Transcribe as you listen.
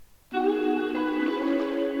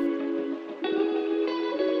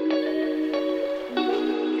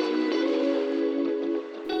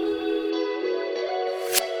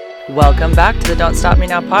Welcome back to the Don't Stop Me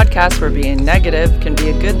Now podcast, where being negative can be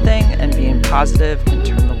a good thing and being positive can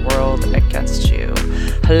turn the world against you.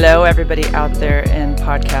 Hello, everybody out there in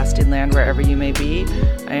podcasting land, wherever you may be.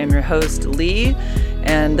 I am your host, Leigh,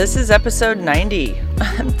 and this is episode 90.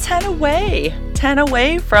 I'm 10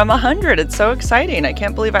 away from 100. It's so exciting. I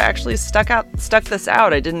can't believe I actually stuck this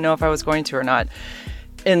out. I didn't know if I was going to or not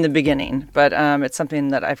in the beginning, but it's something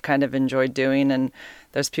that I've kind of enjoyed doing, and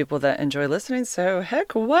there's people that enjoy listening, so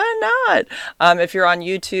heck, why not? If you're on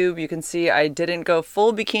YouTube, you can see I didn't go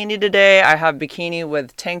full bikini today. I have bikini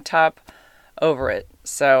with tank top over it.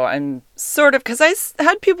 So I'm sort of, because I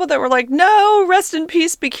had people that were like, no, rest in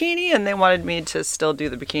peace bikini, and they wanted me to still do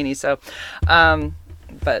the bikini. So,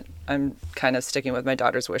 but I'm kind of sticking with my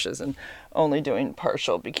daughter's wishes and only doing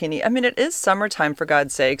partial bikini. I mean, it is summertime, for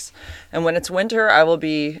God's sakes. And when it's winter, I will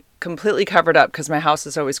be completely covered up because my house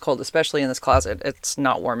is always cold, especially in this closet. It's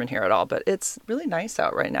not warm in here at all, but it's really nice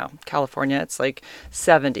out right now. California, it's like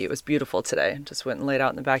 70. It was beautiful today. Just went and laid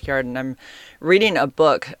out in the backyard, and I'm reading a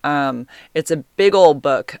book. It's a big old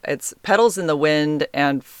book. It's Petals in the Wind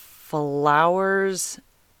and Flowers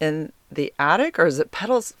in the Attic, or is it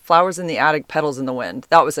Flowers in the Attic, Petals in the Wind?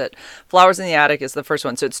 That was it. Flowers in the Attic is the first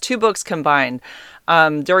one. So it's two books combined.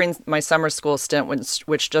 During my summer school stint,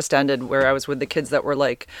 which just ended, where I was with the kids that were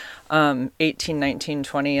like 18, 19,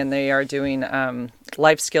 20, and they are doing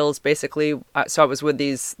life skills, basically. So I was with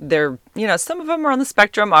these, some of them are on the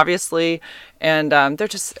spectrum, obviously, and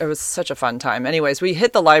it was such a fun time. Anyways, we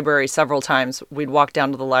hit the library several times. We'd walk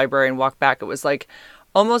down to the library and walk back. It was like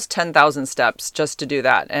almost 10,000 steps just to do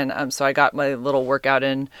that. And so I got my little workout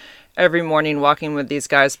in every morning walking with these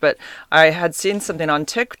guys. But I had seen something on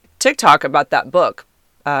TikTok about that book,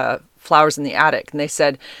 Flowers in the Attic. And they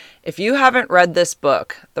said, if you haven't read this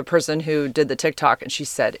book, the person who did the TikTok, and she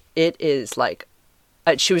said, it is like,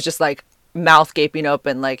 she was just like mouth gaping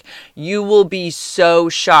open, like, you will be so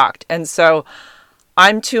shocked. And so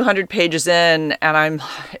I'm 200 pages in, and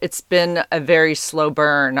it's been a very slow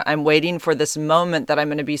burn. I'm waiting for this moment that I'm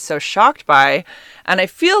going to be so shocked by. And I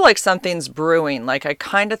feel like something's brewing. Like, I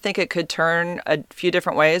kind of think it could turn a few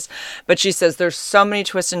different ways. But she says there's so many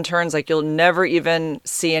twists and turns, like you'll never even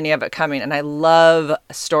see any of it coming. And I love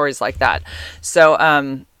stories like that. So,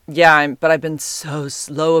 but I've been so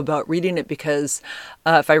slow about reading it because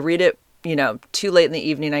if I read it, too late in the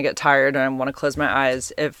evening, I get tired and I want to close my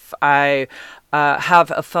eyes. If I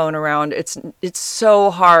have a phone around, it's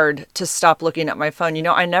so hard to stop looking at my phone.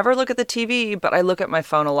 I never look at the TV, but I look at my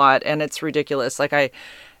phone a lot, and it's ridiculous.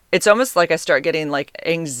 It's almost like I start getting like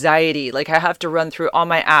anxiety. Like I have to run through all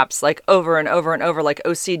my apps like over and over and over, like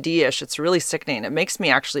OCD-ish. It's really sickening. It makes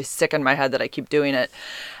me actually sick in my head that I keep doing it.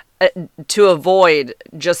 To avoid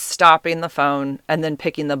just stopping the phone and then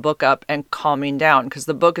picking the book up and calming down, because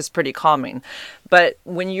the book is pretty calming. But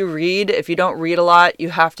when you read, if you don't read a lot, you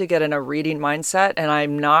have to get in a reading mindset, and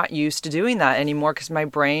I'm not used to doing that anymore because my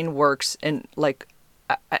brain works in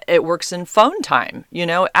it works in phone time,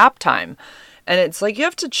 app time, and it's like you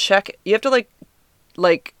have to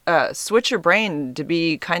switch your brain to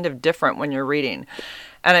be kind of different when you're reading.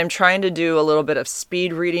 And I'm trying to do a little bit of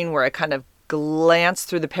speed reading where I kind of glance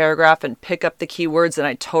through the paragraph and pick up the keywords, and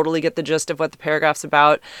I totally get the gist of what the paragraph's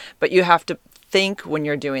about. But you have to think when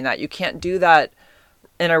you're doing that. You can't do that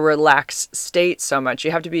in a relaxed state so much.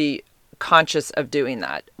 You have to be conscious of doing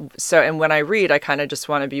that. So, and when I read, I kind of just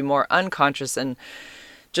want to be more unconscious and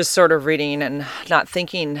just sort of reading and not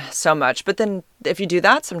thinking so much. But then if you do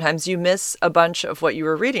that, sometimes you miss a bunch of what you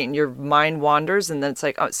were reading. Your mind wanders, and then it's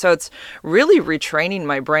like, so it's really retraining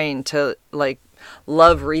my brain to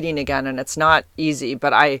love reading again, and it's not easy,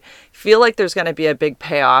 but I feel like there's going to be a big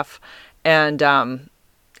payoff, and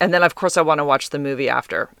then of course I want to watch the movie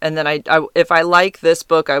after, and then I if I like this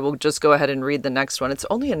book, I will just go ahead and read the next one. It's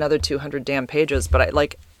only another 200 damn pages, but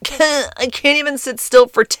I can't even sit still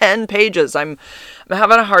for 10 pages. I'm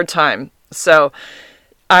having a hard time, so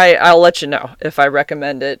I'll let you know if I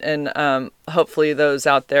recommend it, and hopefully those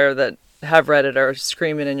out there that have read it are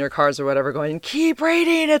screaming in your cars or whatever, going, keep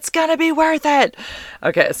reading, it's gonna be worth it.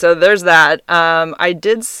 Okay, so there's that. I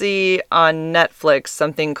did see on Netflix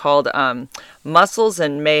something called Muscles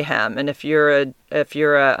and Mayhem, and if you're a Gen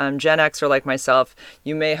Xer like myself,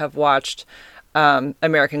 you may have watched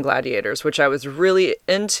American Gladiators, which I was really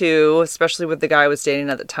into, especially with the guy I was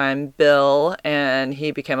dating at the time, Bill, and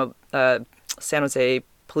he became a San Jose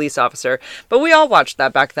police officer. But we all watched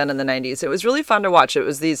that back then in the 90s. It was really fun to watch. It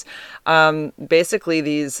was these basically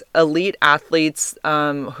these elite athletes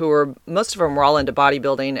who were, most of them were all into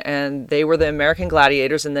bodybuilding, and they were the American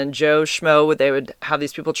Gladiators. And then Joe Schmo, they would have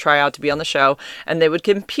these people try out to be on the show, and they would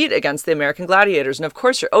compete against the American Gladiators. And of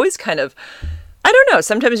course, you're always kind of I don't know.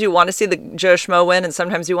 Sometimes you want to see the Joe Schmo win, and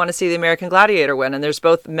sometimes you want to see the American Gladiator win. And there's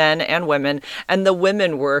both men and women. And the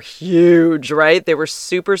women were huge, right? They were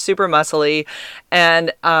super, super muscly.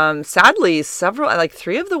 And sadly,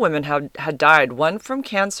 three of the women had died. One from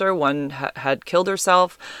cancer, one had killed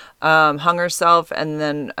herself, hung herself, and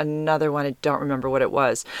then another one, I don't remember what it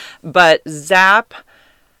was. But Zap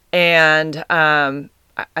and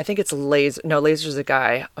I think it's Laser. No, Laser's a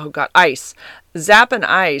guy. Oh God, Ice. Zap and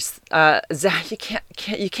Ice. Zap,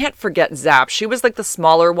 you can't forget Zap. She was like the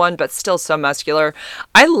smaller one, but still so muscular.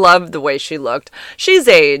 I loved the way she looked. She's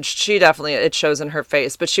aged. She definitely, it shows in her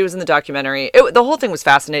face, but she was in the documentary. The whole thing was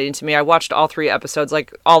fascinating to me. I watched all 3 episodes,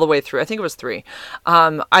 like all the way through. I think it was 3.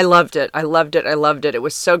 I loved it. I loved it. I loved it. It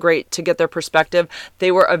was so great to get their perspective.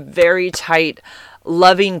 They were a very tight,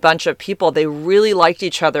 loving bunch of people. They really liked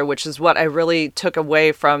each other, which is what I really took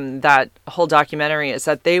away from that whole documentary, is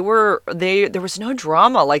that there was no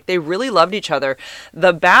drama. Like, they really loved each other.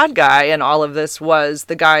 The bad guy in all of this was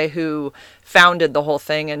the guy who founded the whole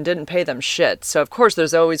thing and didn't pay them shit. So of course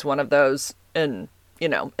there's always one of those in,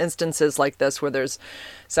 instances like this where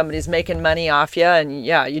somebody's making money off you, and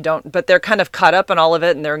you don't, but they're kind of caught up in all of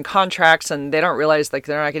it, and they're in contracts, and they don't realize like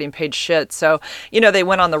they're not getting paid shit. So, they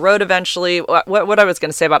went on the road eventually. What I was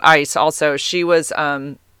going to say about Ice also, she was,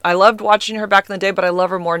 I loved watching her back in the day, but I love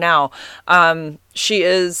her more now. She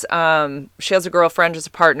has a girlfriend as a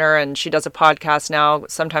partner, and she does a podcast now,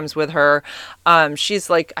 sometimes with her. She's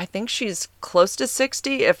like, I think she's close to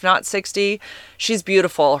 60, if not 60. She's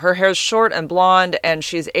beautiful. Her hair's short and blonde, and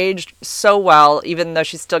she's aged so well, even though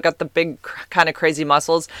she's still got the big kind of crazy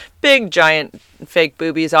muscles, big giant fake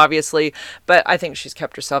boobies, obviously, but I think she's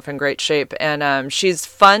kept herself in great shape, and she's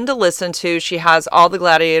fun to listen to. She has all the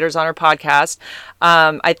gladiators on her podcast.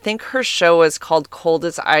 I think her show is called Cold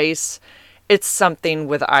as Ice. It's something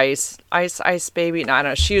with ice, baby. No, I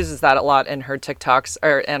don't know. She uses that a lot in her TikToks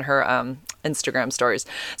and her Instagram stories.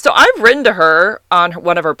 So I've written to her on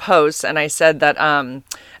one of her posts, and I said that, and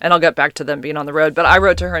I'll get back to them being on the road, but I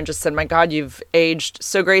wrote to her and just said, my God, you've aged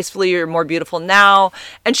so gracefully. You're more beautiful now.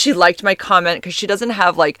 And she liked my comment because she doesn't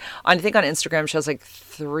have I think on Instagram, she has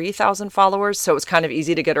 3,000 followers. So it was kind of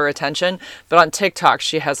easy to get her attention. But on TikTok,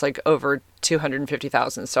 she has over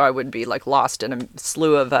 250,000. So I would be lost in a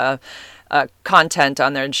slew of, content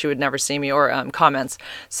on there, and she would never see me, or comments.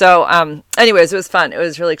 So anyways, it was fun. It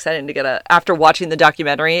was really exciting to get after watching the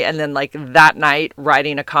documentary, and then that night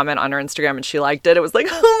writing a comment on her Instagram, and she liked it. It was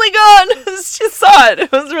oh my God, she saw it.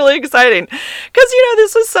 It was really exciting because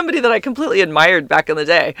this was somebody that I completely admired back in the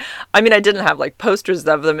day. I mean, I didn't have posters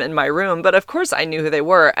of them in my room, but of course I knew who they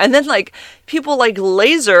were. And then people like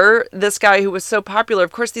Laser, this guy who was so popular,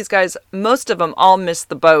 of course these guys, most of them all missed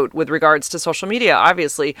the boat with regards to social media.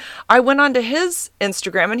 Obviously, I went onto his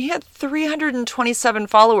Instagram and he had 327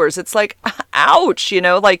 followers. It's ouch,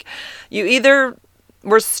 you either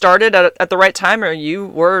were started at the right time, or you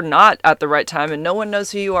were not at the right time, and no one knows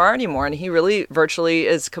who you are anymore. And he really virtually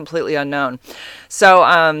is completely unknown. So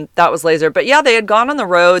that was Laser. But yeah, they had gone on the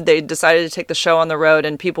road. They decided to take the show on the road,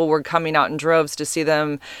 and people were coming out in droves to see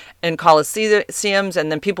them in coliseums,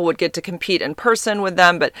 and then people would get to compete in person with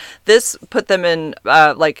them. But this put them in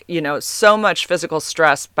so much physical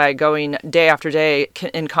stress by going day after day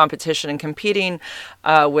in competition and competing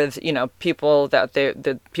with people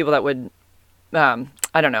that would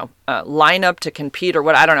line up to compete, or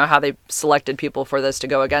what. I don't know how they selected people for this to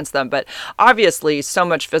go against them, but obviously so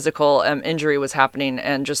much physical injury was happening,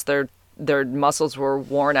 and just their muscles were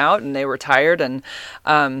worn out, and they were tired, and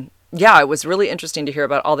it was really interesting to hear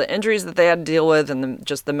about all the injuries that they had to deal with, and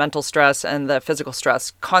just the mental stress and the physical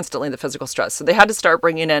stress, constantly the physical stress. So they had to start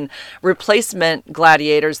bringing in replacement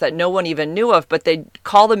gladiators that no one even knew of, but they'd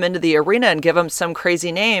call them into the arena and give them some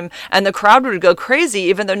crazy name, and the crowd would go crazy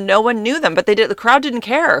even though no one knew them, but the crowd didn't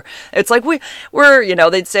care. It's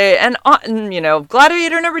they'd say, and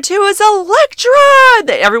gladiator number 2 is Electra!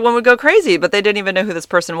 Everyone would go crazy, but they didn't even know who this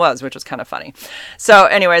person was, which was kind of funny. So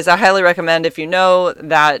anyways, I highly recommend, if you know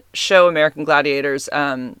that show American Gladiators,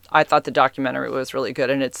 I thought the documentary was really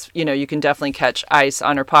good, and it's you can definitely catch Ice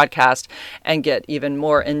on her podcast and get even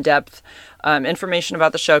more in-depth information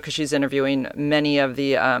about the show, because she's interviewing many of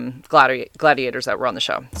the gladiators that were on the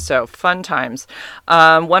show. So fun times.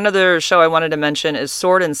 One other show I wanted to mention is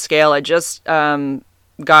Sword and Scale. I just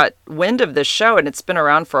got wind of this show, and it's been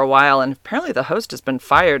around for a while, and apparently the host has been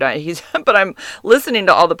fired. But I'm listening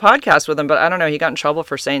to all the podcasts with him, but I don't know, he got in trouble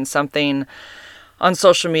for saying something on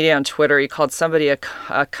social media, on Twitter. He called somebody a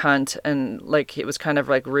cunt, and it was kind of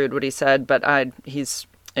rude what he said, but he's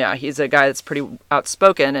Yeah, he's a guy that's pretty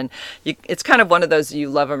outspoken, and it's kind of one of those you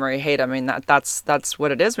love him or you hate him. I mean, that's what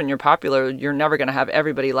it is when you're popular. You're never going to have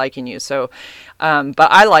everybody liking you. So, but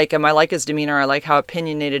I like him. I like his demeanor. I like how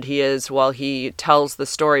opinionated he is while he tells the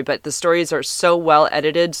story. But the stories are so well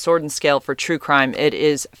edited. Sword and Scale for true crime. It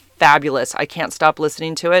is fabulous. I can't stop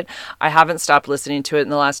listening to it. I haven't stopped listening to it in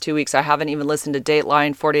the last 2 weeks. I haven't even listened to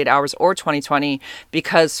Dateline, 48 Hours, or 2020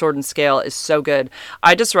 because Sword and Scale is so good.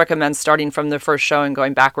 I just recommend starting from the first show and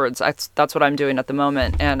going backwards. That's what I'm doing at the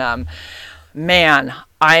moment. And man,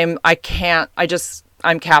 I'm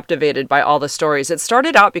captivated by all the stories. It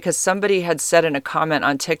started out because somebody had said in a comment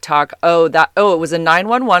on TikTok, it was a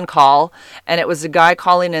 911 call, and it was a guy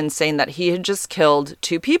calling in saying that he had just killed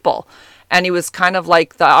 2 people. And he was kind of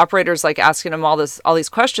like, the operator's like asking him all these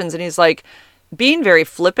questions, and he's like being very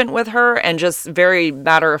flippant with her and just very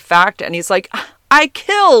matter of fact. And he's like, I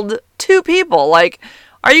killed 2 people. Like,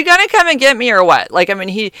 are you gonna come and get me or what? Like, I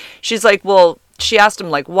mean, she's like, well, she asked him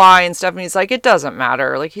like why and stuff, and he's like, it doesn't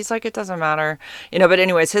matter. Like, he's like, it doesn't matter, But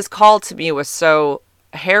anyways, his call to me was so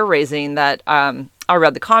hair raising that I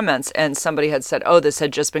read the comments, and somebody had said, this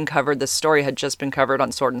had just been covered. This story had just been covered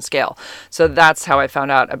on Sword and Scale. So that's how I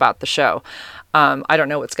found out about the show. I don't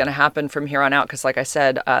know what's going to happen from here on out because, like I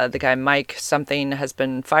said, the guy Mike something has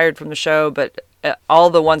been fired from the show, but all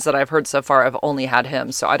the ones that I've heard so far have only had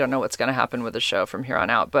him. So I don't know what's going to happen with the show from here on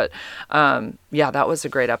out. But yeah, that was a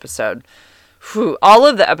great episode. Whew, all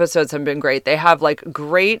of the episodes have been great. They have like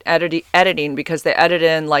great editing because they edit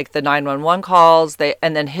in like the 911 calls,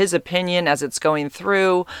 and then his opinion as it's going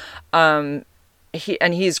through. He's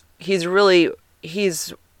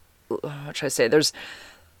what should I say? There's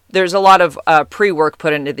a lot of pre-work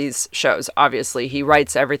put into these shows. Obviously, he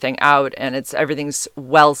writes everything out, and everything's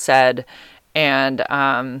well said, and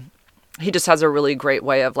he just has a really great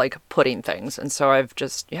way of like putting things. And so I've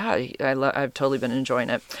totally been enjoying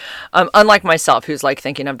it. Unlike myself, who's like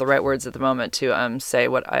thinking of the right words at the moment to say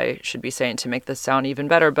what I should be saying to make this sound even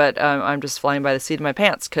better. But I'm just flying by the seat of my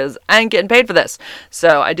pants because I ain't getting paid for this.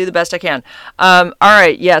 So I do the best I can. All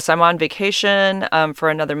right. Yes, I'm on vacation for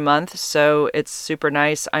another month. So it's super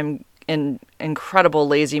nice. I'm in incredible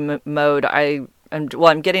lazy mode.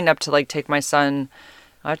 I'm getting up to like take my son.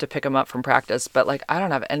 I have to pick him up from practice, but like, I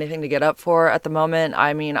don't have anything to get up for at the moment.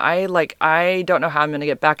 I mean, I don't know how I'm going to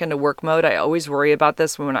get back into work mode. I always worry about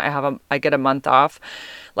this when I get a month off,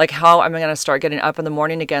 like how am I going to start getting up in the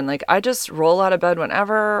morning again? Like, I just roll out of bed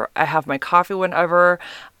whenever. I have my coffee whenever.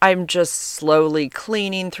 I'm just slowly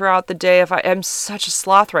cleaning throughout the day. I'm such a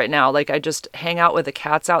sloth right now. Like, I just hang out with the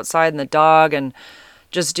cats outside and the dog and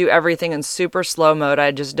just do everything in super slow mode.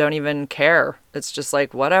 I just don't even care. It's just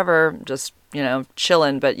like, whatever, just,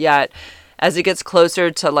 chilling. But yet, as it gets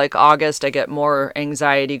closer to like August, I get more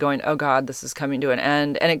anxiety going, oh God, this is coming to an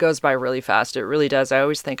end. And it goes by really fast. It really does. I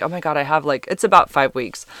always think, oh my God, I have it's about 5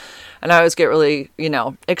 weeks. And I always get really,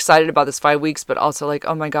 excited about this 5 weeks, but also like,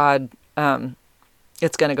 oh my God,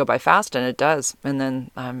 it's going to go by fast, and it does. And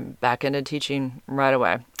then I'm back into teaching right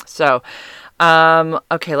away. So,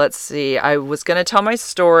 okay, let's see. I was going to tell my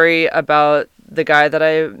story about the guy that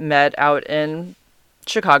I met out in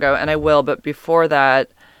Chicago, and I will. But before that,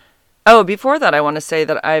 I want to say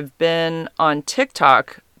that I've been on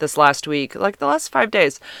TikTok this last week, like the last 5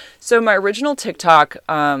 days. So my original TikTok,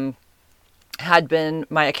 my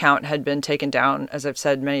account had been taken down, as I've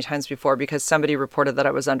said many times before, because somebody reported that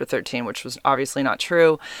I was under 13, which was obviously not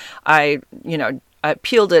true. I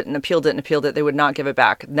appealed it and appealed it and appealed it. They would not give it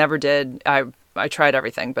back. Never did. I tried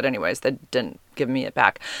everything, but anyways, they didn't give me it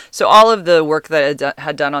back. So all of the work that I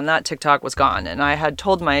had done on that TikTok was gone. And I had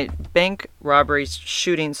told my bank robbery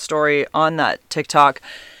shooting story on that TikTok.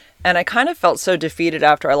 And I kind of felt so defeated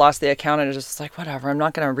after I lost the account. And I was just like, whatever, I'm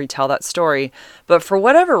not going to retell that story. But for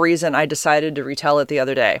whatever reason, I decided to retell it the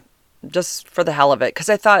other day, just for the hell of it. Because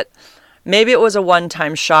I thought maybe it was a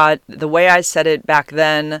one-time shot. The way I said it back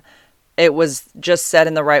then, it was just said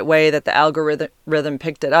in the right way that the algorithm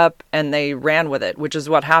picked it up and they ran with it, which is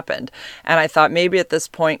what happened. And I thought maybe at this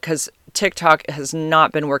point, because TikTok has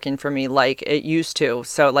not been working for me like it used to.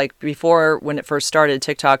 So like before, when it first started,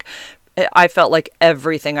 TikTok, I felt like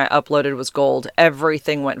everything I uploaded was gold.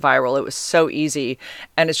 Everything went viral. It was so easy.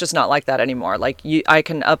 And it's just not like that anymore. Like I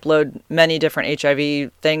can upload many different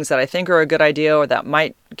HIV things that I think are a good idea or that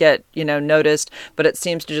might get, noticed, but it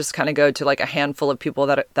seems to just kind of go to like a handful of people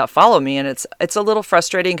that follow me. And it's a little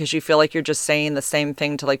frustrating because you feel like you're just saying the same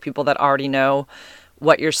thing to like people that already know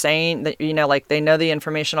what you're saying, that, like they know the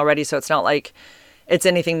information already. So it's not like it's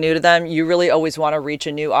anything new to them. You really always want to reach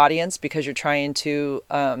a new audience because you're trying to,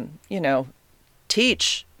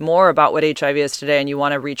 teach more about what HIV is today and you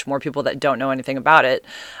want to reach more people that don't know anything about it,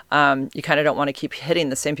 you kind of don't want to keep hitting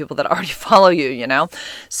the same people that already follow you, you know?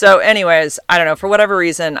 So anyways, I don't know, for whatever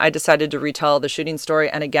reason, I decided to retell the shooting story.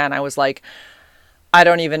 And again, I was like, I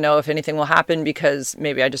don't even know if anything will happen because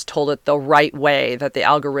maybe I just told it the right way that the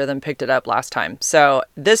algorithm picked it up last time. So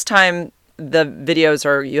this time, the videos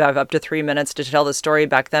are, you have up to 3 minutes to tell the story.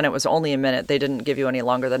 Back then, it was only a minute. They didn't give you any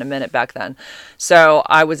longer than a minute back then. So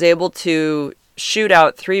I was able to shoot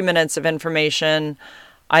out 3 minutes of information.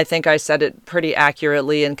 I think I said it pretty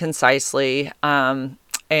accurately and concisely.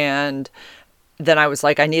 And then I was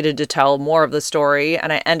like, I needed to tell more of the story.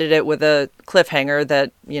 And I ended it with a cliffhanger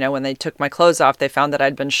that, you know, when they took my clothes off, they found that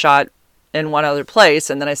I'd been shot in one other place.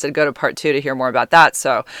 And then I said, go to part 2 to hear more about that.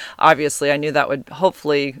 So obviously I knew that would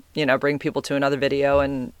hopefully, you know, bring people to another video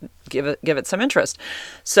and give it some interest.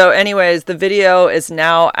 So anyways, the video is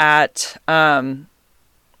now at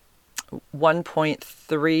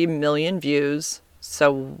 1.3 million views.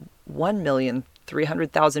 So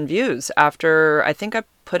 1,300,000 views after, I think I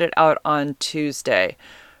put it out on Tuesday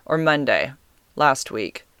or Monday last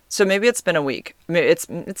week. So maybe it's been a week. Maybe it's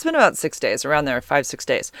been about 6 days, around there, 5-6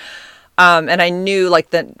 days. And I knew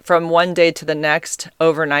like that from one day to the next,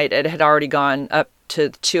 overnight, it had already gone up to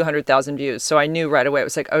 200,000 views. So I knew right away. It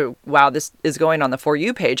was like, oh, wow, this is going on the For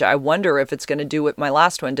You page. I wonder if it's going to do what my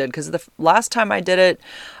last one did. Because the last time I did it,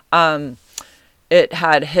 it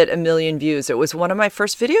had hit 1 million views. It was one of my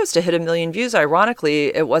first videos to hit 1 million views.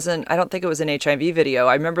 Ironically, it wasn't, I don't think it was an HIV video.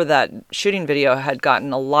 I remember that shooting video had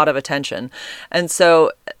gotten a lot of attention. And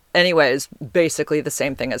so anyways, basically the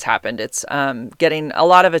same thing has happened. It's getting a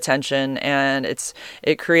lot of attention, and it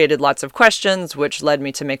created lots of questions, which led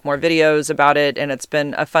me to make more videos about it. And it's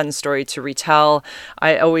been a fun story to retell.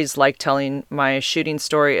 I always like telling my shooting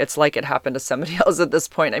story. It's like it happened to somebody else at this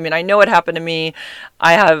point. I mean, I know it happened to me.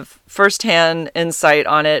 I have firsthand insight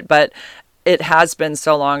on it, but it has been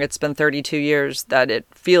so long. It's been 32 years that it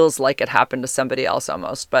feels like it happened to somebody else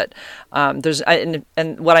almost. But and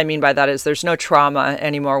what I mean by that is there's no trauma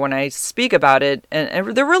anymore when I speak about it.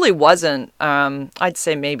 And there really wasn't. I'd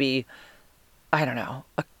say maybe, I don't know,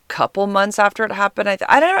 a couple months after it happened.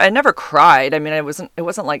 I never cried. I mean, it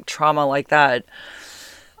wasn't like trauma like that.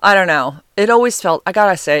 I don't know. It always felt, I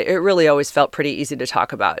gotta say, it really always felt pretty easy to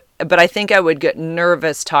talk about. But I think I would get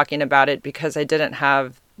nervous talking about it because I didn't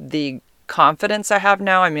have the confidence I have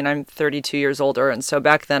now. I mean, I'm 32 years older. And so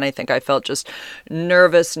back then, I think I felt just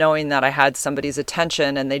nervous knowing that I had somebody's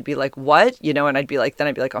attention and they'd be like, what? You know, and I'd be like,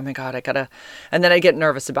 oh my God, and then I get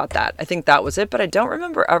nervous about that. I think that was it. But I don't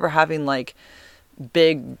remember ever having like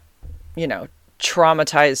big, you know,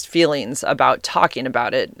 traumatized feelings about talking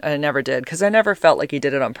about it. I never did, because I never felt like he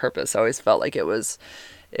did it on purpose. I always felt like it was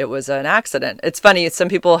an accident. It's funny. Some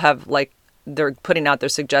people have like, they're putting out their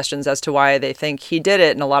suggestions as to why they think he did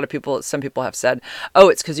it. And some people have said, oh,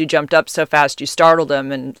 it's because you jumped up so fast, you startled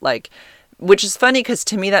him. And like, which is funny because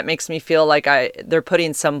to me, that makes me feel like they're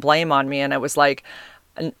putting some blame on me. And I was like,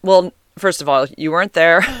 well, first of all, you weren't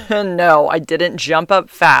there. No, I didn't jump up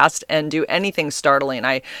fast and do anything startling.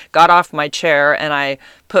 I got off my chair and I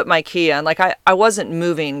put my key on. Like I wasn't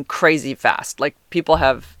moving crazy fast. Like people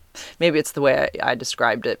have, maybe it's the way I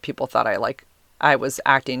described it. People thought I was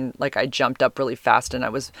acting like I jumped up really fast and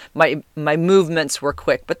my movements were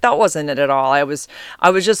quick, but that wasn't it at all. I was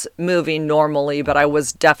just moving normally, but I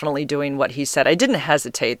was definitely doing what he said. I didn't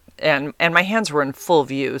hesitate, and my hands were in full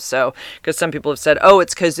view. So, because some people have said, oh,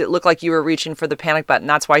 it's because it looked like you were reaching for the panic button.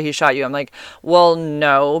 That's why he shot you. I'm like, well,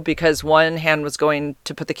 no, because one hand was going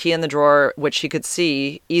to put the key in the drawer, which he could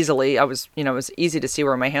see easily. It was easy to see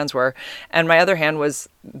where my hands were. And my other hand was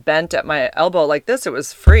bent at my elbow like this. It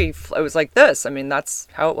was free. It was like this. I mean, that's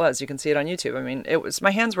how it was. You can see it on YouTube. I mean,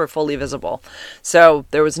 my hands were fully visible. So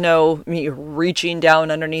there was no me reaching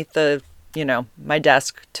down underneath my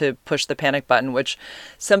desk to push the panic button, which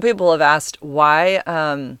some people have asked, why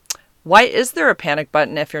is there a panic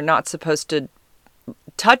button if you're not supposed to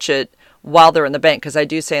touch it while they're in the bank? Because I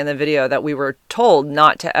do say in the video that we were told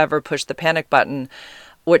not to ever push the panic button,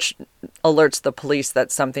 which alerts the police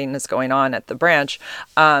that something is going on at the branch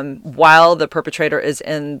while the perpetrator is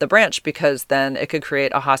in the branch, because then it could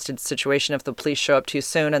create a hostage situation if the police show up too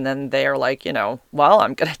soon and then they are like, well,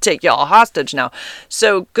 I'm going to take y'all hostage now.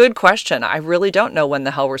 So good question. I really don't know when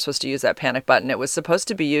the hell we're supposed to use that panic button. It was supposed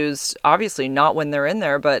to be used, obviously not when they're in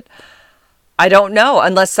there, but I don't know,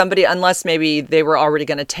 unless maybe they were already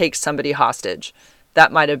going to take somebody hostage.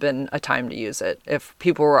 that might have been a time to use it if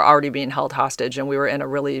people were already being held hostage and we were in a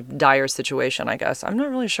really dire situation, I guess. I'm not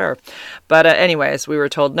really sure. But anyways, we were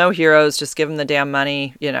told no heroes, just give them the damn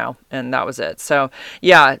money, and that was it. So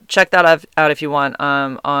yeah, check that out if you want.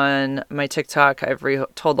 On my TikTok, I've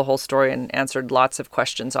told the whole story and answered lots of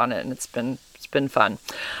questions on it, and it's been fun.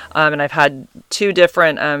 And I've had two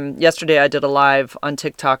different, yesterday I did a live on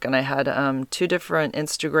TikTok and I had two different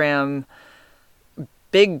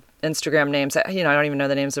big Instagram names. I don't even know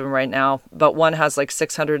the names of them right now, but one has like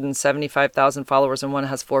 675,000 followers and one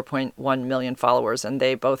has 4.1 million followers. And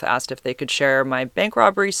they both asked if they could share my bank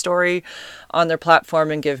robbery story on their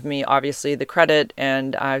platform and give me obviously the credit.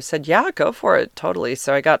 And I said, yeah, go for it. Totally.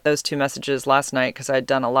 So I got those two messages last night because I'd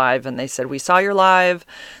done a live and they said, we saw your live.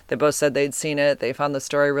 They both said they'd seen it. They found the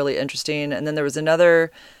story really interesting. And then there was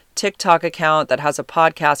another TikTok account that has a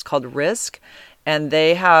podcast called Risk. And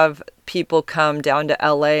they have people come down to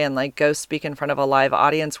LA and like go speak in front of a live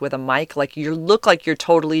audience with a mic. Like you look like you're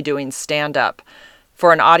totally doing stand up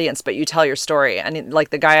for an audience, but you tell your story. And like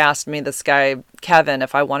the guy asked me, this guy, Kevin,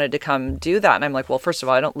 if I wanted to come do that. And I'm like, well, first of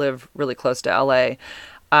all, I don't live really close to LA.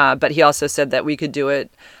 But he also said that we could do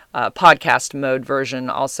it podcast mode version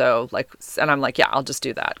also. And I'm like, yeah, I'll just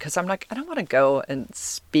do that. Cause I'm like, I don't want to go and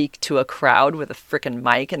speak to a crowd with a freaking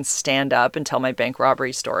mic and stand up and tell my bank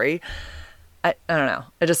robbery story. I don't know.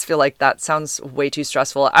 I just feel like that sounds way too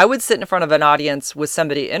stressful. I would sit in front of an audience with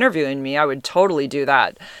somebody interviewing me. I would totally do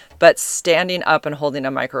that. But standing up and holding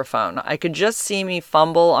a microphone, I could just see me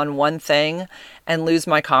fumble on one thing and lose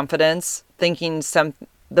my confidence, thinking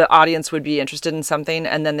the audience would be interested in something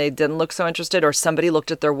and then they didn't look so interested, or somebody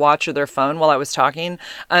looked at their watch or their phone while I was talking,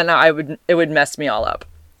 and it would mess me all up.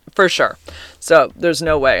 For sure. So there's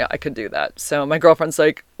no way I could do that. So my girlfriend's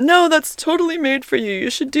like, no, that's totally made for you. You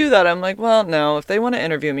should do that. I'm like, well, no, if they want to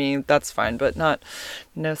interview me, that's fine, but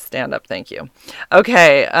no stand up. Thank you.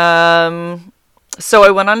 Okay. So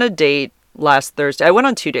I went on a date last Thursday. I went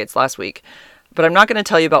on 2 dates last week, but I'm not going to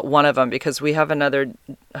tell you about one of them because we have another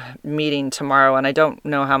meeting tomorrow and I don't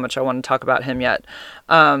know how much I want to talk about him yet.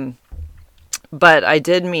 But I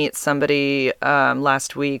did meet somebody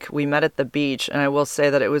last week. We met at the beach, and I will say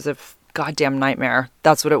that it was a goddamn nightmare.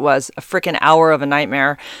 That's what it was. A freaking hour of a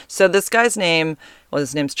nightmare. So this guy's name, well,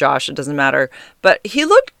 his name's Josh. It doesn't matter. But he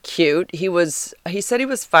looked cute. He said he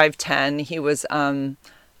was 5'10". He was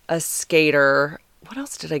a skater. What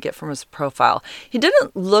else did I get from his profile? He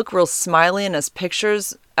didn't look real smiley in his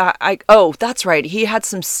pictures. That's right. He had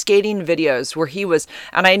some skating videos where he was,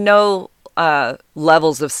 and I know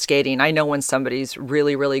levels of skating. I know when somebody's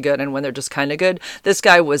really, really good and when they're just kind of good. This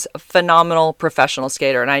guy was a phenomenal professional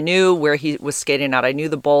skater, and I knew where he was skating at. I knew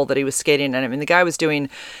the bowl that he was skating in. I mean, the guy was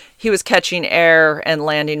catching air and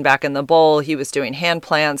landing back in the bowl. He was doing hand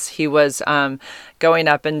plants. He was going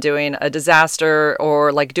up and doing a disaster,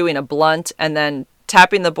 or like doing a blunt and then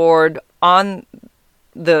tapping the board on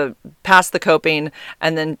past the coping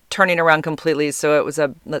and then turning around completely. So it was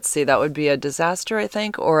that would be a disaster, I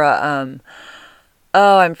think, or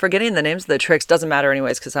I'm forgetting the names of the tricks. Doesn't matter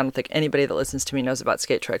anyways, because I don't think anybody that listens to me knows about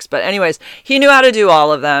skate tricks. But anyways, he knew how to do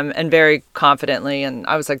all of them and very confidently. And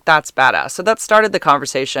I was like, that's badass. So that started the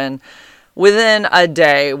conversation. Within a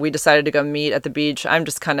day, we decided to go meet at the beach. I'm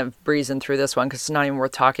just kind of breezing through this one because it's not even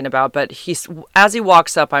worth talking about. But as he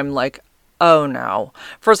walks up, I'm like, oh no.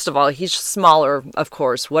 First of all, he's smaller, of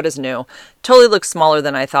course. What is new? Totally looks smaller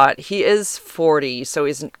than I thought. He is 40, so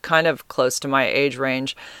he's kind of close to my age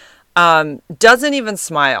range. Doesn't even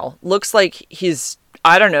smile. Looks like he's,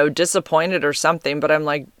 I don't know, disappointed or something, but I'm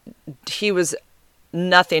like, he was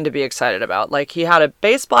nothing to be excited about. Like, he had a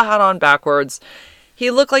baseball hat on backwards. He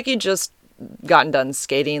looked like he just gotten done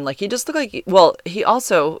skating. Like, he just looked like, he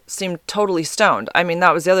also seemed totally stoned. I mean,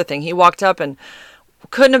 that was the other thing. He walked up and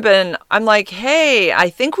couldn't have been, I'm like, hey, I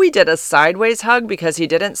think we did a sideways hug because he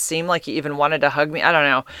didn't seem like he even wanted to hug me. I don't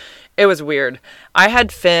know. It was weird. I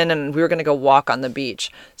had Finn and we were going to go walk on the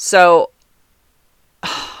beach. So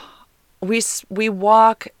we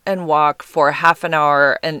walk and walk for half an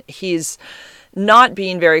hour and he's not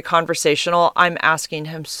being very conversational. I'm asking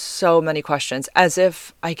him so many questions as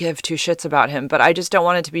if I give two shits about him, but I just don't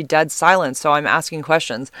want it to be dead silence. So I'm asking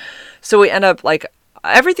questions. So we end up like,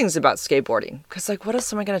 everything's about skateboarding because like, what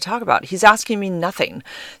else am I going to talk about? He's asking me nothing.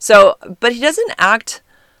 So, but he doesn't act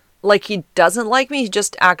like he doesn't like me. He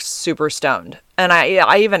just acts super stoned. And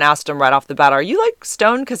I even asked him right off the bat, are you like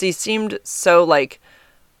stoned? Cause he seemed so like,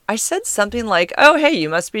 I said something like, oh, hey, you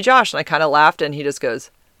must be Josh. And I kind of laughed and he just goes,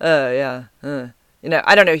 yeah. I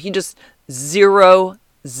don't know. He just zero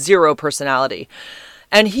personality.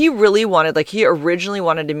 And he really wanted, like, he originally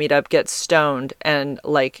wanted to meet up, get stoned and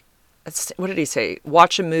like what did he say?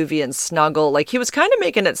 Watch a movie and snuggle. Like he was kind of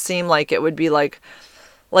making it seem like it would be like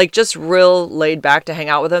just real laid back to hang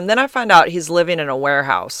out with him. Then I find out he's living in a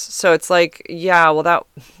warehouse. So it's like, yeah, well,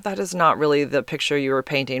 that is not really the picture you were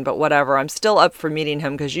painting, but whatever. I'm still up for meeting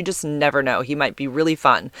him because you just never know. He might be really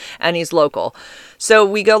fun, and he's local. So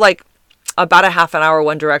we go like about a half an hour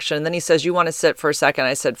one direction, and then he says, you want to sit for a second?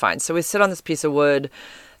 I said, fine. So we sit on this piece of wood.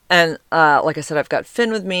 And like I said, I've got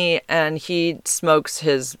Finn with me, and he smokes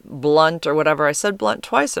his blunt or whatever. I said blunt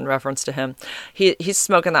twice in reference to him. He's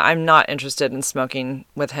smoking that. I'm not interested in smoking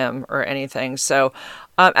with him or anything. So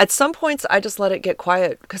at some points, I just let it get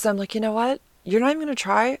quiet because I'm like, you know what? You're not even going to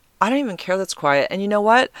try? I don't even care that's quiet. And you know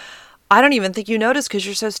what? I don't even think you notice because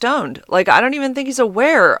you're so stoned. Like, I don't even think he's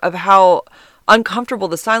aware of how uncomfortable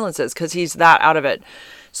the silence is because he's that out of it.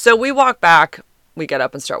 So we walk back. We get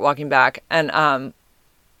up and start walking back. And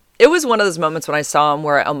it was one of those moments when I saw him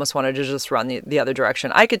where I almost wanted to just run the other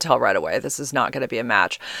direction. I could tell right away this is not going to be a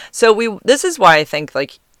match. So this is why I think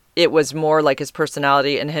like it was more like his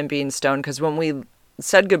personality and him being stoned. Because when we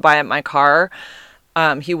said goodbye at my car,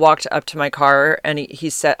 he walked up to my car and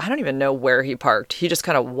he said, I don't even know where he parked. He just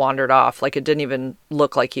kind of wandered off. Like it didn't even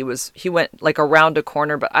look like he went like around a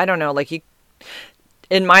corner, but I don't know. Like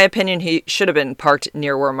in my opinion, he should have been parked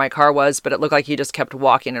near where my car was, but it looked like he just kept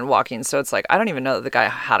walking and walking. So it's like, I don't even know that the guy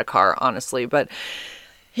had a car, honestly. But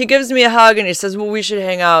he gives me a hug and he says, well, we should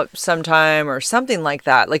hang out sometime or something like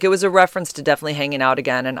that. Like it was a reference to definitely hanging out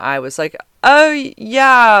again. And I was like, oh,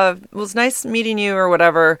 yeah, it was nice meeting you or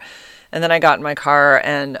whatever. And then I got in my car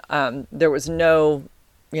and there was no,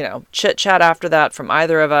 chit chat after that from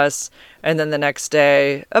either of us. And then the next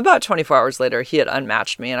day, about 24 hours later, he had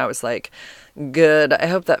unmatched me. And I was like, good. I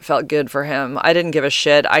hope that felt good for him. I didn't give a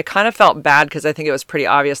shit. I kind of felt bad because I think it was pretty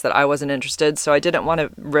obvious that I wasn't interested. So I didn't want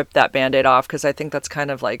to rip that Band-Aid off because I think that's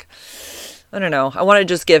kind of like, I don't know. I want to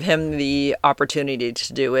just give him the opportunity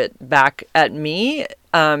to do it back at me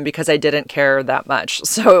because I didn't care that much.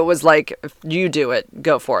 So it was like, if you do it,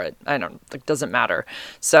 go for it. It doesn't matter.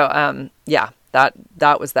 So, yeah.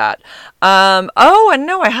 That was that. Oh, and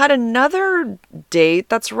no, I had another date.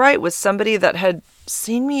 That's right. With somebody that had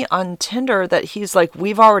seen me on Tinder that he's like,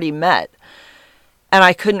 we've already met. And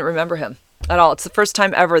I couldn't remember him at all. It's the first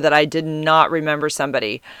time ever that I did not remember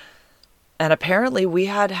somebody. And apparently we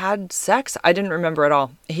had sex. I didn't remember at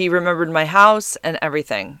all. He remembered my house and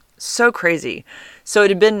everything. So crazy. So it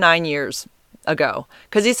had been 9 years ago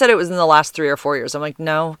because he said it was in the last 3 or 4 years. I'm like,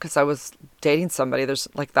 no, because I was dating somebody. There's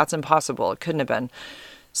like, that's impossible. It couldn't have been.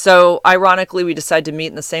 So ironically, we decided to meet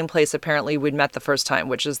in the same place apparently we'd met the first time,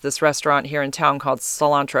 which is this restaurant here in town called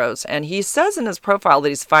Cilantro's. And he says in his profile that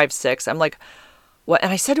he's 5'6". I'm like, what?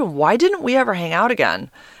 And I said to him, why didn't we ever hang out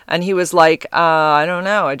again? And he was like, I don't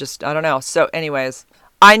know. I don't know. So anyways,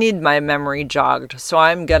 I need my memory jogged. So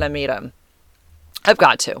I'm going to meet him. I've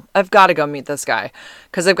got to go meet this guy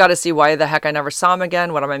because I've got to see why the heck I never saw him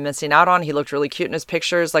again. What am I missing out on? He looked really cute in his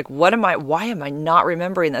pictures. Like, why am I not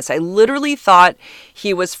remembering this? I literally thought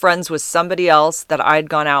he was friends with somebody else that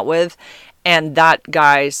I'd gone out with. And that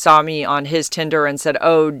guy saw me on his Tinder and said,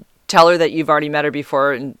 oh, tell her that you've already met her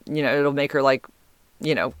before. And, it'll make her like,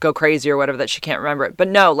 go crazy or whatever, that she can't remember it. But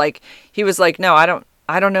no, like he was like, no, I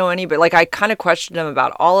don't know anybody. Like I kind of questioned him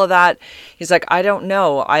about all of that. He's like, I don't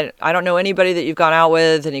know. I don't know anybody that you've gone out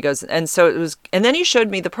with. And he goes, and so it was, and then he showed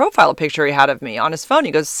me the profile picture he had of me on his phone.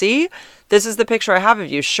 He goes, see, this is the picture I have of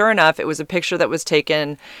you. Sure enough, it was a picture that was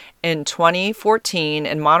taken in 2014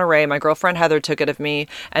 in Monterey. My girlfriend Heather took it of me,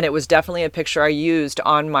 and it was definitely a picture I used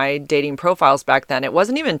on my dating profiles back then. It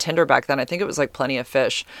wasn't even Tinder back then. I think it was like Plenty of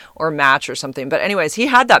Fish or Match or something. But anyways, he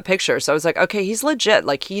had that picture. So I was like, okay, he's legit.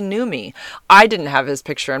 Like he knew me. I didn't have his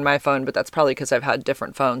picture in my phone, but that's probably because I've had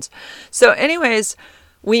different phones. So anyways,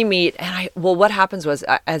 we meet, and what happens was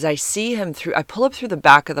as I see him I pull up through the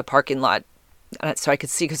back of the parking lot, so I could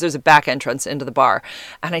see, because there's a back entrance into the bar,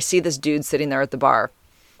 and I see this dude sitting there at the bar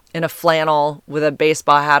in a flannel with a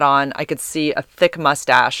baseball hat on. I could see a thick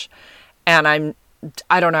mustache, and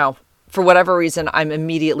I don't know, for whatever reason, I'm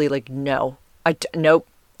immediately like, nope, I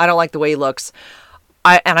don't like the way he looks.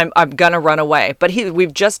 I'm gonna run away. But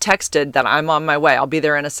we've just texted that I'm on my way. I'll be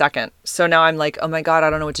there in a second. So now I'm like, oh my God, I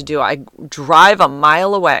don't know what to do. I drive a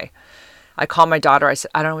mile away. I call my daughter. I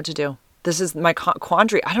said, I don't know what to do. This is my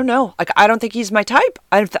quandary. I don't know. Like, I don't think he's my type.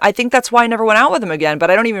 I think that's why I never went out with him again,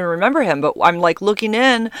 but I don't even remember him. But I'm like looking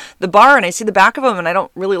in the bar and I see the back of him and I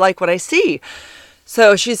don't really like what I see.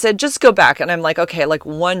 So she said, just go back. And I'm like, okay, like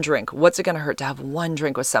one drink. What's it going to hurt to have one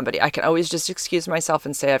drink with somebody? I can always just excuse myself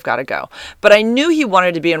and say I've got to go. But I knew he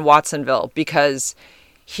wanted to be in Watsonville because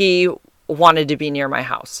he wanted to be near my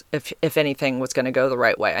house if anything was going to go the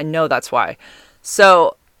right way. I know that's why.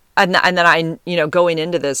 So and then I, going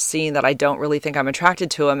into this, seeing that I don't really think I'm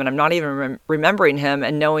attracted to him, and I'm not even remembering him,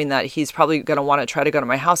 and knowing that he's probably going to want to try to go to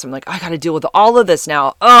my house, I'm like, I got to deal with all of this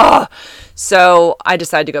now. Ugh. So I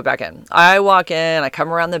decided to go back in. I walk in, I come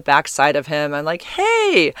around the back side of him. I'm like,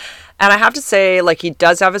 hey. And I have to say, like, he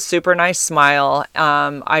does have a super nice smile.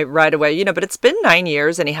 I right away, but it's been 9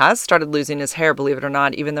 years, and he has started losing his hair, believe it or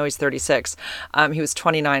not, even though he's 36. He was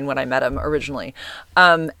 29 when I met him originally.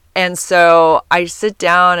 And so I sit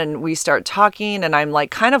down and we start talking, and I'm like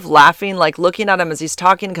kind of laughing, like looking at him as he's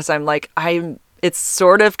talking, because I'm like, it's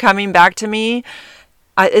sort of coming back to me.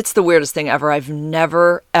 It's the weirdest thing ever. I've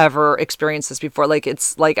never, ever experienced this before. Like,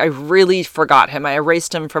 it's like I really forgot him. I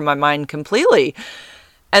erased him from my mind completely.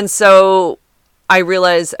 And so I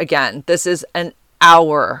realize, again, this is an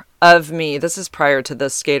hour of me. This is prior to the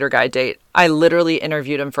skater guy date. I literally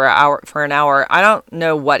interviewed him for an hour. I don't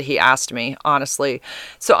know what he asked me, honestly.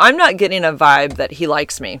 So I'm not getting a vibe that he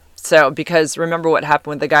likes me. So, because remember what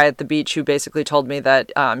happened with the guy at the beach who basically told me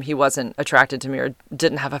that he wasn't attracted to me, or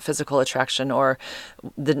didn't have a physical attraction, or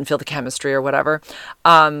didn't feel the chemistry or whatever.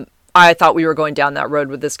 I thought we were going down that road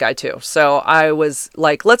with this guy too. So I was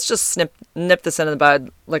like, let's just nip this in the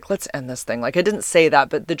bud. Like, let's end this thing. Like, I didn't say that,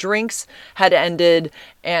 but the drinks had ended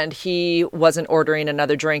and he wasn't ordering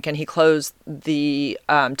another drink, and he closed the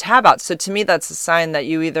tab out. So to me, that's a sign that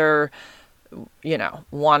you either,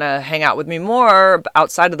 want to hang out with me more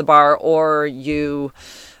outside of the bar, or you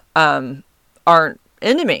aren't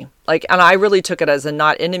into me. Like, and I really took it as a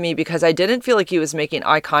not into me, because I didn't feel like he was making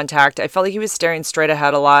eye contact. I felt like he was staring straight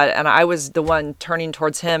ahead a lot, and I was the one turning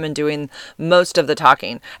towards him and doing most of the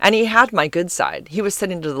talking. And he had my good side. He was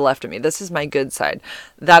sitting to the left of me. This is my good side.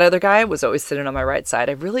 That other guy was always sitting on my right side.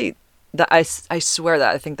 I swear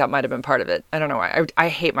that I think that might have been part of it. I don't know why. I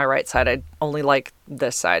hate my right side. I only like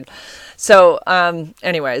this side. So,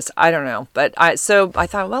 anyways, I don't know. But I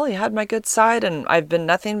thought, well, he had my good side, and I've been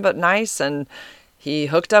nothing but nice, and he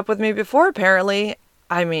hooked up with me before, apparently.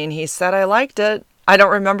 I mean, he said I liked it. I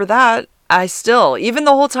don't remember that. Even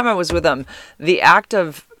the whole time I was with him, the act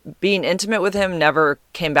of being intimate with him never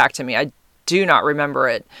came back to me. I do not remember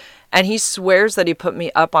it. And he swears that he put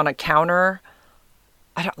me up on a counter.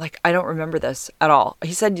 I don't remember this at all.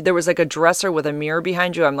 He said there was like a dresser with a mirror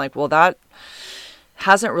behind you. I'm like, well, that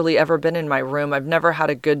hasn't really ever been in my room. I've never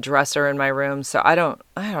had a good dresser in my room. So I don't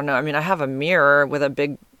know. I mean, I have a mirror with a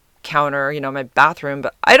big counter, in my bathroom,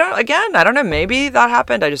 but I don't know. Maybe that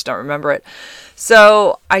happened. I just don't remember it.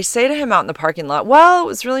 So I say to him out in the parking lot, well, it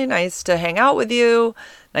was really nice to hang out with you.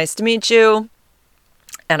 Nice to meet you.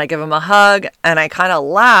 And I give him a hug, and I kind of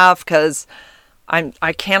laugh because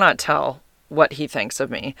I cannot tell what he thinks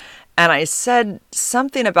of me. And I said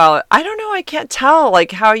something about, I don't know, I can't tell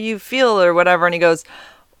like how you feel or whatever. And he goes,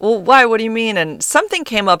 well, why? What do you mean? And something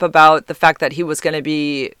came up about the fact that he was going to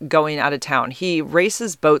be going out of town. He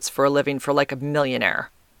races boats for a living for like a millionaire.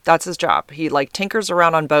 That's his job. He like tinkers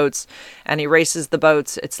around on boats and he races the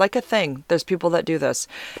boats. It's like a thing. There's people that do this.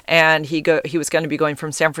 And he was going to be going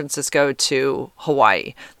from San Francisco to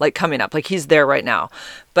Hawaii, like coming up, like he's there right now.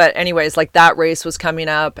 But anyways, like that race was coming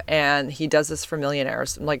up, and he does this for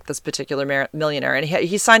millionaires, like this particular millionaire. And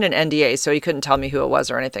he signed an NDA, so he couldn't tell me who it was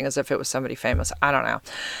or anything, as if it was somebody famous. I don't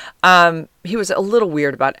know. He was a little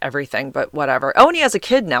weird about everything, but whatever. Oh, and he has a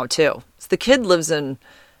kid now too. So the kid lives in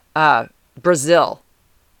Brazil,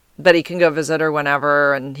 that he can go visit her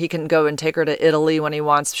whenever, and he can go and take her to Italy when he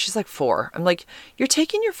wants. She's like 4. I'm like, you're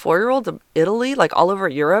taking your 4-year-old to Italy, like all over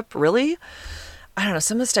Europe? Really? I don't know.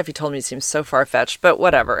 Some of the stuff he told me seems so far-fetched, but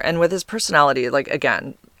whatever. And with his personality, like,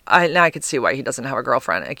 again, I could see why he doesn't have a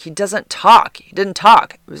girlfriend. Like, he doesn't talk. He didn't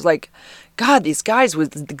talk. It was like, God, these guys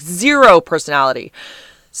with zero personality.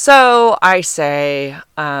 So I say,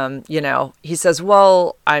 he says,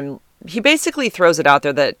 well, he basically throws it out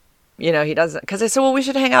there that, he doesn't, because I said, well, we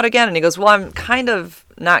should hang out again. And he goes, well, I'm kind of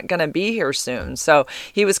not going to be here soon. So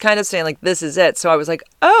he was kind of saying like, this is it. So I was like,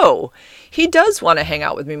 oh, he does want to hang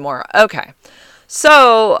out with me more. Okay.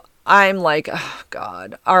 So I'm like, oh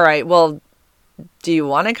God. All right. Well, do you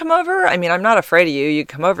want to come over? I mean, I'm not afraid of you. You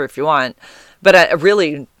can come over if you want, but I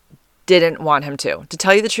really didn't want him to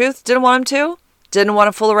tell you the truth. Didn't want him to, didn't want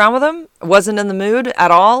to fool around with him. Wasn't in the mood at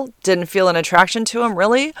all. Didn't feel an attraction to him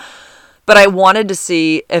really. But I wanted to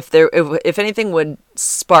see if anything would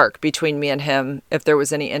spark between me and him, if there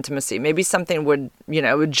was any intimacy. Maybe something would,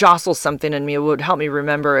 it would jostle something in me. It would help me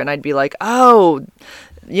remember. And I'd be like, oh,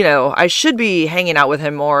 I should be hanging out with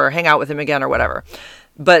him more, or hang out with him again or whatever.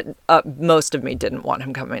 But most of me didn't want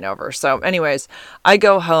him coming over. So anyways, I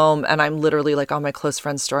go home and I'm literally like on my close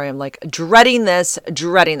friend's story. I'm like dreading this.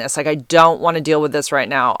 Like, I don't want to deal with this right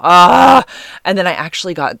now. And then I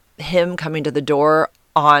actually got him coming to the door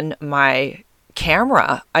on my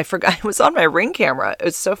camera. I forgot it was on my Ring camera.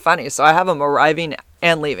 It's so funny. So I have him arriving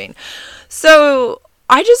and leaving. So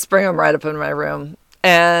I just bring him right up in my room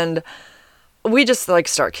and we just like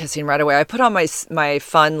start kissing right away. I put on my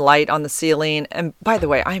fun light on the ceiling. And by the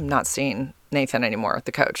way, I'm not seeing Nathan anymore,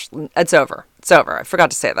 the coach. It's over. It's over. I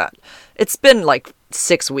forgot to say that. It's been like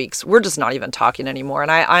 6 weeks. We're just not even talking anymore.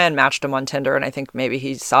 And I unmatched him on Tinder, and I think maybe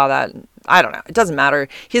he saw that. I don't know. It doesn't matter.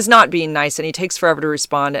 He's not being nice, and he takes forever to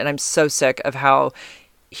respond. And I'm so sick of how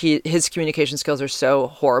his communication skills are so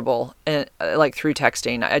horrible, and like through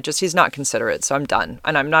texting. He's not considerate. So I'm done.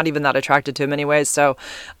 And I'm not even that attracted to him anyways. So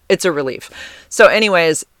it's a relief. So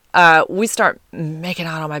anyways, we start making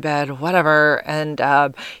out on my bed, whatever. And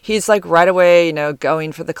he's like right away,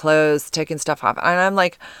 going for the clothes, taking stuff off. And I'm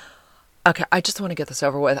like, okay, I just want to get this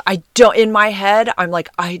over with. In my head, I'm like,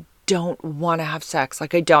 I don't want to have sex.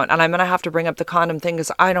 Like, I don't. And I'm going to have to bring up the condom thing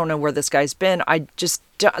because I don't know where this guy's been. I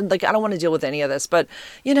don't want to deal with any of this. But,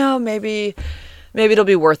 maybe it'll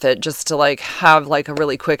be worth it just to like have like a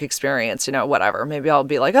really quick experience, whatever. Maybe I'll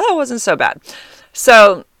be like, oh, it wasn't so bad.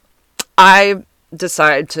 So I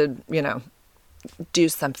decide to, do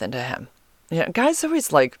something to him. Guys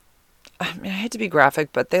always like, I hate to be graphic,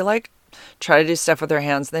 but they like try to do stuff with their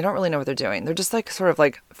hands. They don't really know what they're doing. They're just like sort of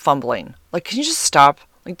like fumbling. Like, can you just stop?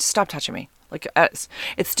 Like, just stop touching me. Like,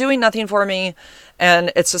 it's doing nothing for me.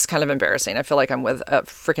 And it's just kind of embarrassing. I feel like I'm with a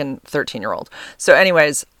freaking 13-year-old. So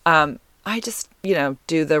anyways, I just,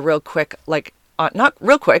 do the real quick, like, not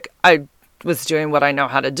real quick. I was doing what I know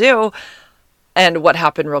how to do. And what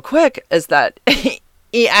happened real quick is that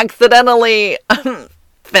he accidentally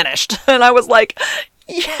finished. And I was like,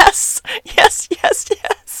 yes.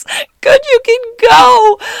 Good, you can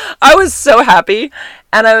go. I was so happy.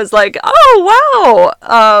 And I was like, oh,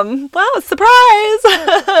 wow,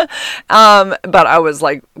 surprise. But I was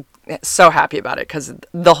like so happy about it because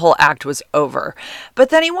the whole act was over. But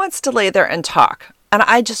then he wants to lay there and talk. And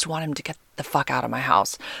I just want him to get the fuck out of my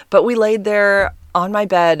house. But we laid there on my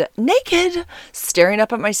bed, naked, staring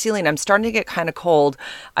up at my ceiling. I'm starting to get kind of cold.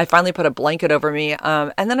 I finally put a blanket over me.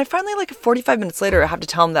 And then I finally, like 45 minutes later, I have to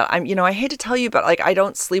tell him that I hate to tell you, but like, I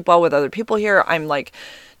don't sleep well with other people here. I'm like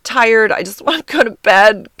tired. I just want to go to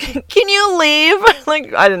bed. Can you leave?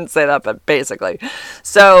 Like, I didn't say that, but basically.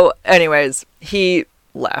 So anyways, he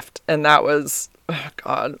left. And that was, oh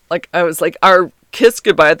God, like I was like, our kiss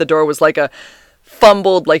goodbye at the door was like a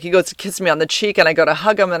fumbled, like he goes to kiss me on the cheek and I go to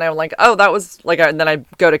hug him and I'm like, oh, that was like, and then I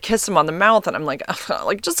go to kiss him on the mouth and I'm like,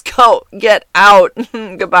 like, just go, get out,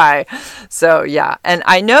 goodbye. So yeah. And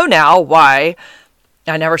I know now why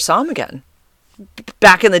I never saw him again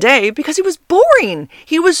back in the day, because he was boring.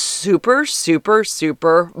 He was super, super,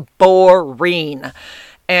 super boring.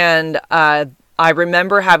 And, I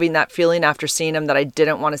remember having that feeling after seeing him that I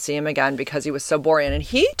didn't want to see him again because he was so boring. And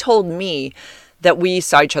he told me that we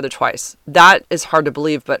saw each other twice. That is hard to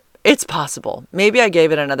believe, but it's possible. Maybe I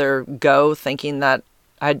gave it another go thinking that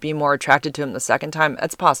I'd be more attracted to him the second time.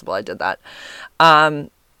 It's possible I did that.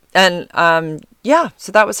 Yeah,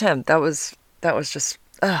 so that was him. That was just,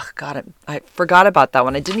 oh God, I forgot about that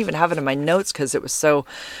one. I didn't even have it in my notes because it was so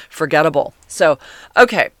forgettable. So,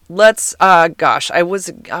 okay, let's, gosh, I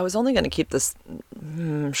was only going to keep this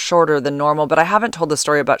shorter than normal, but I haven't told the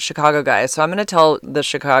story about Chicago guy. So I'm going to tell the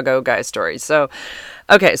Chicago guy story. So,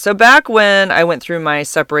 okay. So back when I went through my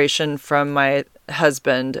separation from my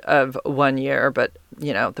husband of 1 year, but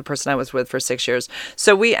the person I was with for 6 years.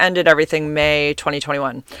 So we ended everything May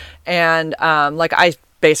 2021. And, like I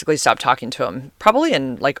basically stopped talking to him probably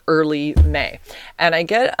in like early May. And I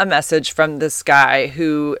get a message from this guy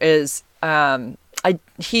who is,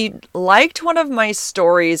 he liked one of my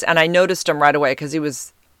stories and I noticed him right away because he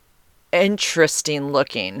was interesting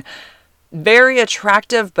looking, very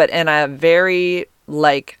attractive, but in a very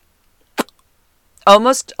like,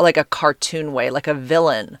 almost like a cartoon way, like a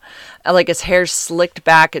villain, like his hair's slicked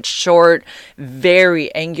back. It's short,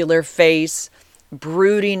 very angular face,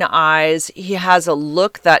 brooding eyes. He has a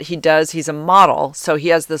look that he's a model. So he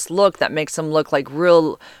has this look that makes him look like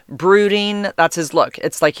real brooding. That's his look.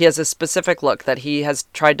 It's like he has a specific look that he has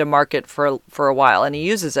tried to market for a while and he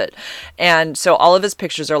uses it. And so all of his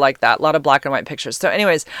pictures are like that. A lot of black and white pictures. So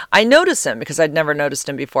anyways, I noticed him because I'd never noticed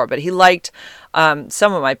him before, but he liked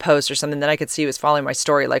some of my posts or something that I could see he was following my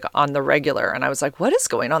story like on the regular. And I was like, what is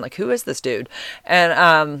going on? Like, who is this dude?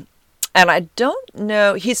 And I don't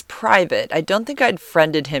know, he's private. I don't think I'd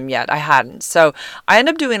friended him yet. I hadn't. So I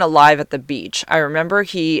ended up doing a live at the beach. I remember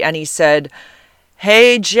he said,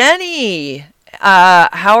 hey, Jenny,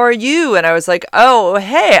 how are you? And I was like, oh,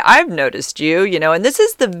 hey, I've noticed you, and this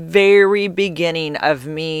is the very beginning of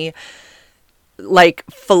me like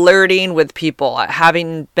flirting with people,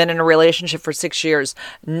 having been in a relationship for 6 years,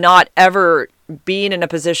 not ever being in a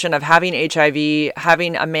position of having HIV,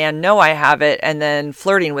 having a man know I have it, and then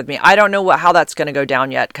flirting with me. I don't know how that's going to go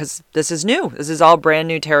down yet, because this is new. This is all brand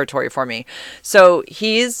new territory for me. So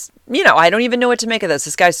he's, I don't even know what to make of this.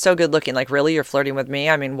 This guy's so good looking. Like, really? You're flirting with me?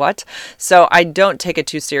 I mean, what? So I don't take it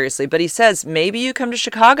too seriously. But he says, maybe you come to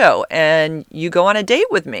Chicago and you go on a date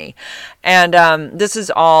with me. And this is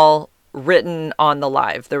all written on the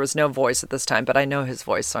live. There was no voice at this time, but I know his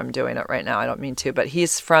voice, so I'm doing it right now. I don't mean to, but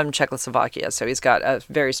he's from Czechoslovakia, so he's got a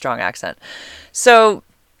very strong accent. So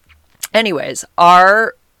anyways,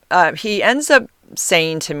 he ends up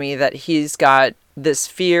saying to me that he's got this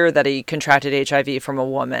fear that he contracted HIV from a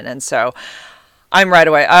woman. And so I'm right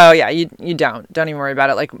away, oh yeah, you don't even worry about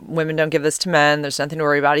it. Like, women don't give this to men. There's nothing to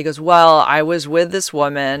worry about. He goes, well, I was with this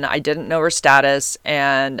woman. I didn't know her status.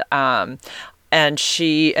 And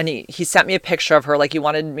he sent me a picture of her. Like, he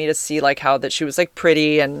wanted me to see like how that she was like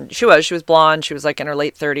pretty, and she was blonde. She was like in her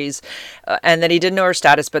late 30s. And then he didn't know her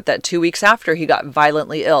status, but that 2 weeks after, he got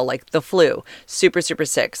violently ill, like the flu, super, super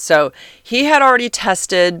sick. So he had already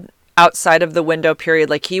tested outside of the window period.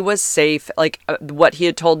 Like, he was safe. Like, what he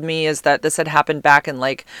had told me is that this had happened back in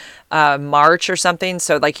like March or something.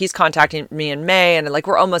 So like, he's contacting me in May, and like,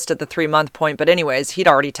 we're almost at the 3-month point. But anyways, he'd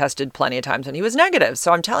already tested plenty of times and he was negative.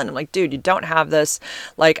 So I'm telling him, like, dude, you don't have this.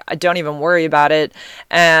 Like, I don't even worry about it.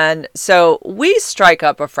 And so we strike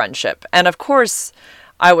up a friendship. And of course,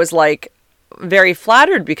 I was like very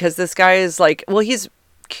flattered, because this guy is like, well, he's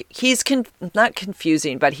not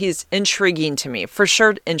confusing, but he's intriguing to me, for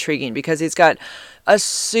sure. Intriguing, because he's got a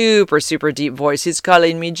super, super deep voice. He's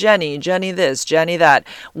calling me Jenny this, Jenny that.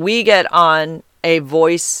 We get on a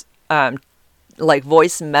voice, like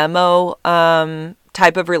voice memo,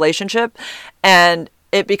 type of relationship, and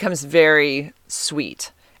it becomes very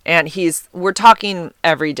sweet. And we're talking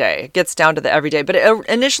every day. It gets down to the everyday, but it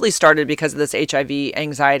initially started because of this HIV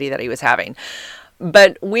anxiety that he was having.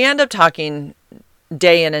 But we end up talking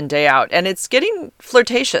day in and day out, and it's getting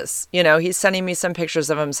flirtatious. He's sending me some pictures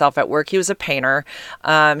of himself at work. He was a painter.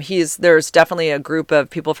 There's definitely a group of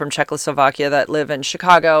people from Czechoslovakia that live in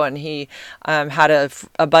Chicago, and he had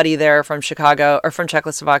a buddy there from Chicago, or from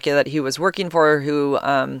Czechoslovakia, that he was working for, who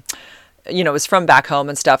was from back home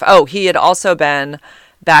and stuff. Oh, he had also been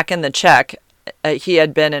back in the Czech. He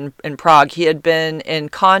had been in Prague. He had been in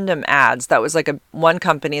condom ads. That was like one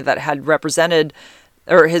company that had represented,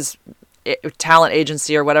 or his talent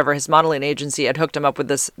agency or whatever, his modeling agency had hooked him up with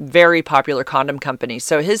this very popular condom company.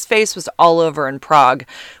 So his face was all over in Prague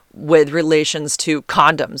with relations to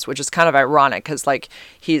condoms, which is kind of ironic, because like,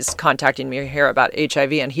 he's contacting me here about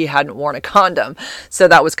HIV and he hadn't worn a condom. So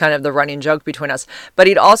that was kind of the running joke between us. But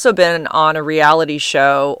he'd also been on a reality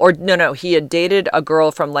show, or no, he had dated a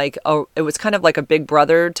girl from like, it was kind of like a Big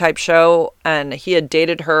Brother type show, and he had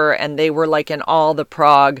dated her, and they were like in all the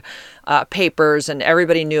Prague papers, and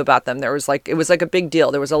everybody knew about them. It was like a big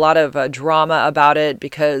deal. There was a lot of drama about it,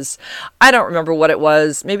 because I don't remember what it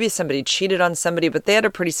was. Maybe somebody cheated on somebody, but they had a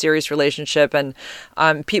pretty serious relationship. And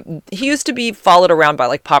he used to be followed around by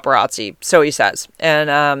like paparazzi, so he says. And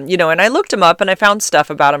and I looked him up and I found stuff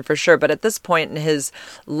about him for sure. But at this point in his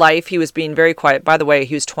life, he was being very quiet. By the way,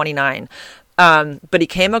 he was 29, but he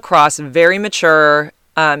came across very mature.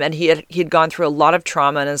 And he'd gone through a lot of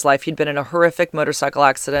trauma in his life. He'd been in a horrific motorcycle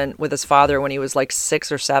accident with his father when he was like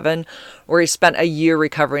 6 or 7, where he spent a year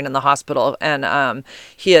recovering in the hospital. And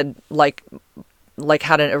he had like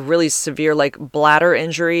had a really severe like bladder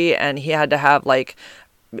injury, and he had to have like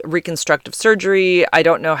reconstructive surgery. I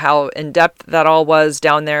don't know how in depth that all was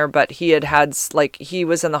down there, but he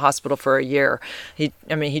was in the hospital for a year. He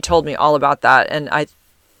told me all about that, and I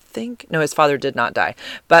think, no, his father did not die.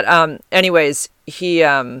 But anyways, he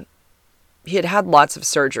had lots of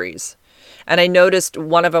surgeries, and I noticed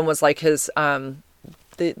one of them was like his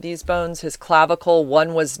these bones, his clavicle,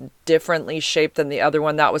 one was differently shaped than the other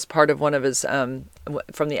one. That was part of one of his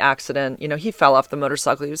from the accident. He fell off the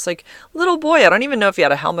motorcycle. He was like a little boy. I don't even know if he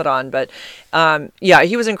had a helmet on, but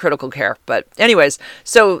he was in critical care. But anyways,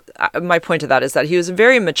 so my point to that is that he was a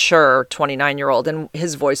very mature 29-year-old, and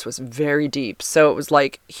his voice was very deep. So it was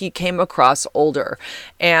like he came across older,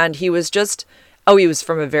 and he was just he was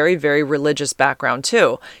from a very, very religious background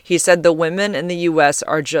too. He said, the women in the U.S.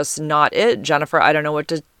 are just not it. Jennifer, I don't know what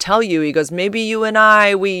to tell you. He goes, maybe you and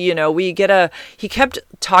I, he kept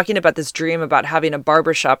talking about this dream about having a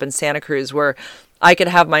barbershop in Santa Cruz where I could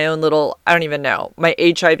have my own little, I don't even know, my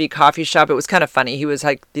HIV coffee shop. It was kind of funny. He was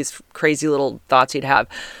like these crazy little thoughts he'd have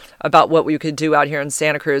about what we could do out here in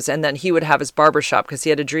Santa Cruz. And then he would have his barbershop, because he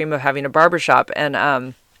had a dream of having a barbershop.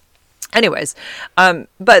 And anyways,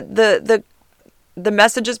 but the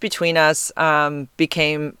messages between us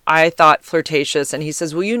became, I thought, flirtatious. And he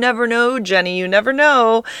says, well, you never know, Jenny, you never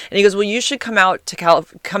know. And he goes, well, you should come out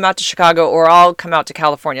to Chicago, or I'll come out to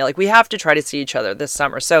California. Like, we have to try to see each other this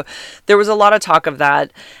summer. So there was a lot of talk of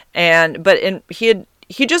that.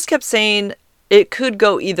 He just kept saying it could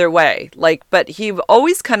go either way. Like, but he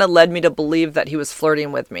always kind of led me to believe that he was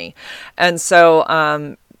flirting with me. And so,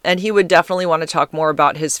 and he would definitely want to talk more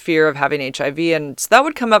about his fear of having HIV. And so that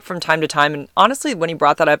would come up from time to time. And honestly, when he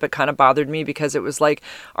brought that up, it kind of bothered me, because it was like,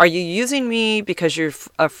 are you using me because you're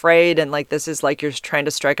afraid? And like, this is like, you're trying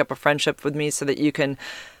to strike up a friendship with me so that you can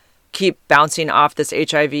keep bouncing off this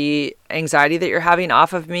HIV anxiety that you're having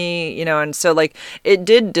off of me, you know? And so like, it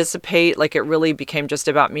did dissipate. Like, it really became just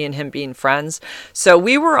about me and him being friends. So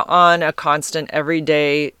we were on a constant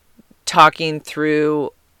everyday talking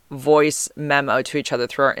through voice memo to each other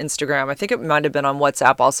through our Instagram. I think it might have been on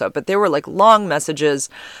WhatsApp also, but they were like long messages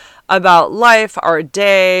about life, our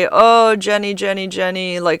day. Oh,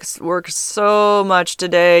 Jenny, like, worked so much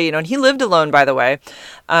today, you know. And he lived alone, by the way,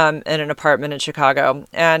 in an apartment in Chicago.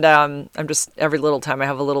 And I'm just, every little time I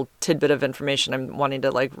have a little tidbit of information, I'm wanting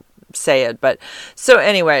to like say it. But so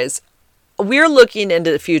anyways, we're looking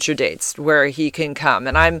into future dates where he can come,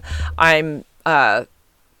 and I'm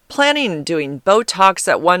planning doing Botox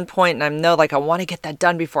at one point, and I know like I want to get that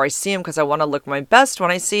done before I see him, because I want to look my best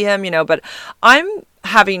when I see him, you know. But I'm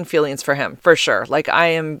having feelings for him for sure. Like, I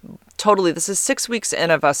am totally, this is 6 weeks in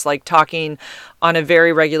of us like talking on a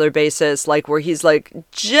very regular basis, like where he's like,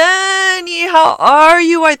 Jenny, how are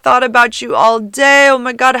you? I thought about you all day. Oh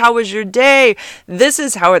my God, how was your day? This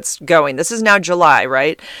is how it's going. This is now July,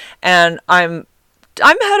 right? And I'm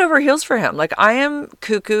head over heels for him. Like, I am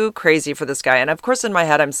cuckoo crazy for this guy. And of course, in my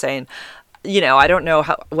head, I'm saying, you know, I don't know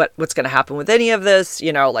what's going to happen with any of this.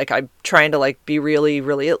 You know, like, I'm trying to like be really,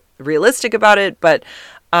 really realistic about it. But,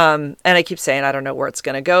 and I keep saying, I don't know where it's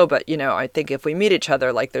going to go. But, you know, I think if we meet each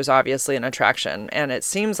other, like, there's obviously an attraction, and it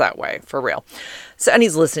seems that way for real. So, and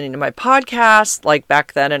he's listening to my podcast, like,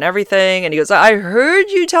 back then and everything. And he goes, I heard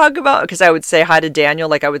you talk about, because I would say hi to Daniel.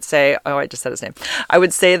 Like, I would say, oh, I just said his name. I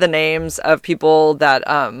would say the names of people that,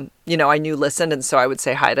 you know, I knew listened. And so I would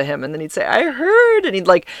say hi to him, and then he'd say, I heard. And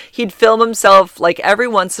he'd film himself, like, every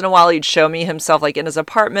once in a while, he'd show me himself, like, in his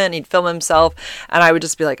apartment, he'd film himself. And I would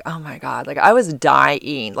just be like, oh my God, like, I was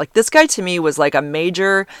dying. Like, this guy to me was like a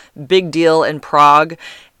major big deal in Prague.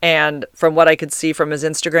 And from what I could see from his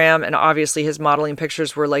Instagram, and obviously his modeling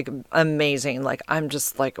pictures were like amazing. Like, I'm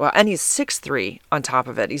just like, wow. And he's 6'3" on top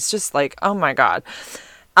of it. He's just like, oh my God.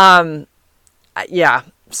 Yeah.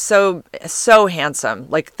 So handsome.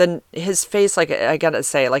 Like, his face, like, I gotta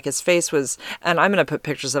say, like, his face was, and I'm gonna put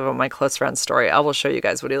pictures of him on my close friend's story. I will show you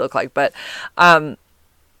guys what he looked like. But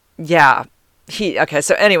yeah, okay.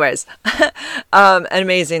 So anyways, an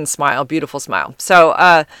amazing smile, beautiful smile.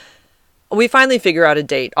 So we finally figure out a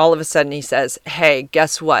date. All of a sudden he says, hey,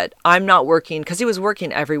 guess what? I'm not working, because he was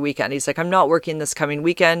working every weekend. He's like, I'm not working this coming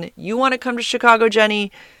weekend. You want to come to Chicago, Jenny?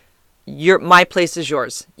 My place is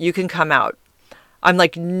yours. You can come out. I'm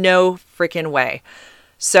like, no freaking way.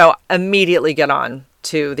 So immediately get on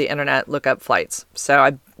to the internet, look up flights. So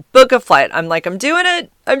I book a flight. I'm like, I'm doing it.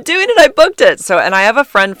 I booked it. So, and I have a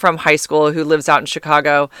friend from high school who lives out in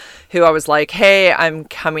Chicago, who I was like, hey, I'm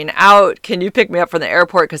coming out. Can you pick me up from the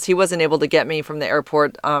airport? Because he wasn't able to get me from the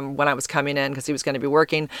airport when I was coming in, because he was going to be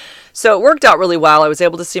working. So it worked out really well. I was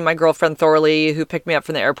able to see my girlfriend Thorley, who picked me up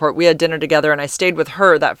from the airport. We had dinner together, and I stayed with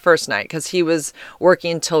her that first night, because he was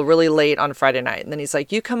working till really late on Friday night. And then he's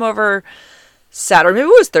like, you come over Saturday, maybe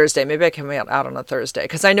it was Thursday. Maybe I came out on a Thursday,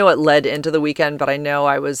 because I know it led into the weekend, but I know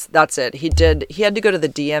that's it. He had to go to the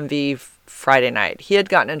DMV Friday night. He had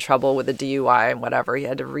gotten in trouble with a DUI and whatever. He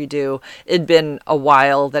had to redo. It'd been a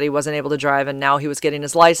while that he wasn't able to drive, and now he was getting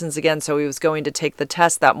his license again. So he was going to take the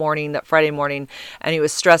test that Friday morning, and he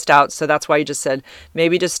was stressed out. So that's why he just said,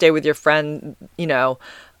 maybe just stay with your friend, you know,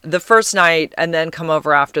 the first night, and then come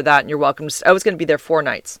over after that, and you're welcome. I was going to be there 4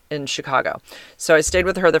 nights in Chicago. So I stayed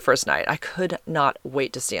with her the first night. I could not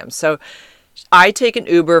wait to see him. So I take an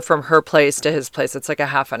Uber from her place to his place. It's like a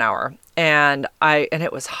half an hour. And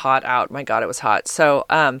it was hot out. My God, it was hot. So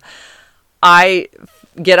I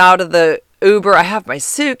get out of the Uber. I have my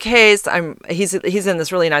suitcase. He's in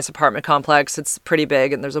this really nice apartment complex. It's pretty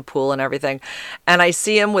big, and there's a pool and everything. And I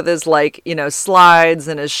see him with his, like, you know, slides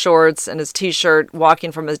and his shorts and his t-shirt,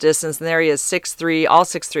 walking from his distance. And there he is, 6'3", all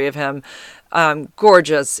 6'3" of him.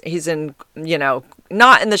 Gorgeous. He's in, you know,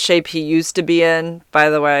 not in the shape he used to be in, by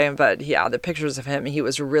the way, but yeah, the pictures of him, he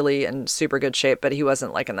was really in super good shape, but he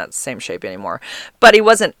wasn't like in that same shape anymore. But he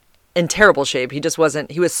wasn't in terrible shape. He just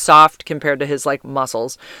wasn't, he was soft compared to his like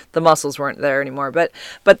muscles. The muscles weren't there anymore, but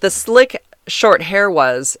the slick short hair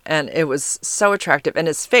was, and it was so attractive, and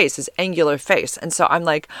his face, his angular face. And so I'm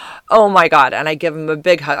like, oh my God. And I give him a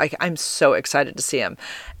big hug. Like, I'm so excited to see him.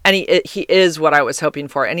 And he is what I was hoping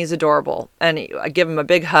for, and he's adorable. And I give him a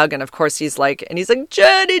big hug, and of course he's like,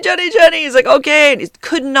 Jenny, Jenny, Jenny. He's like, okay. And he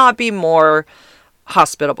could not be more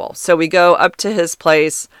hospitable. So we go up to his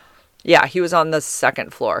place. Yeah, he was on the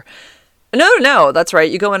second floor. No, that's right.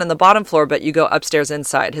 You go in on the bottom floor, but you go upstairs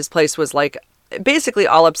inside. His place was like basically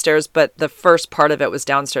all upstairs, but the first part of it was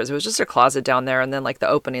downstairs. It was just a closet down there, and then like the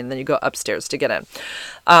opening, and then you go upstairs to get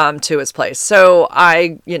in to his place. So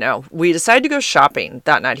we decided to go shopping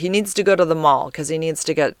that night. He needs to go to the mall because he needs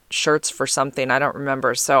to get shirts for something. I don't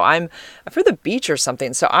remember. So I'm for the beach or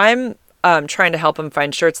something. So I'm trying to help him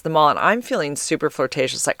find shirts at the mall, and I'm feeling super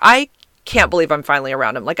flirtatious. Like, I can't believe I'm finally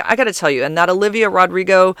around him. Like, I got to tell you, and that Olivia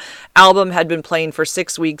Rodrigo album had been playing for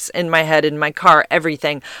 6 weeks in my head, in my car,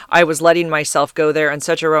 everything. I was letting myself go there in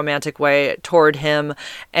such a romantic way toward him.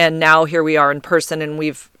 And now here we are in person, and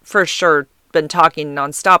we've for sure been talking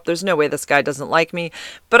nonstop. There's no way this guy doesn't like me.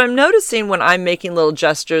 But I'm noticing when I'm making little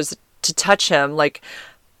gestures to touch him, like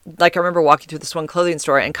I remember walking through this one clothing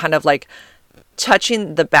store and kind of like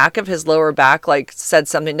touching the back of his lower back, like said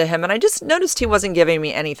something to him. And I just noticed he wasn't giving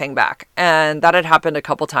me anything back. And that had happened a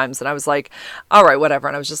couple times. And I was like, all right, whatever.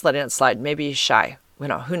 And I was just letting it slide. Maybe he's shy.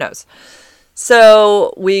 Who knows?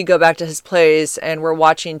 So we go back to his place and we're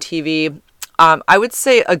watching TV. I would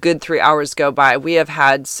say a good 3 hours go by. We have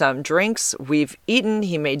had some drinks. We've eaten.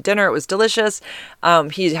 He made dinner. It was delicious.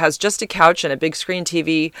 He has just a couch and a big screen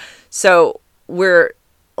TV. So we're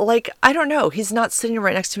like, I don't know. He's not sitting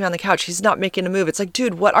right next to me on the couch. He's not making a move. It's like,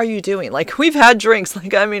 dude, what are you doing? Like, we've had drinks.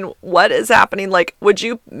 Like, I mean, what is happening? Like, would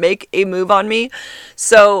you make a move on me?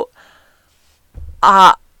 So,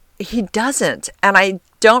 he doesn't. And I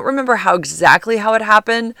don't remember exactly how it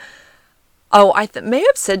happened. Oh, I may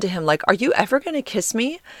have said to him, like, are you ever going to kiss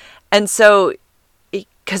me? And so,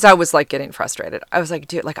 because I was like getting frustrated. I was like,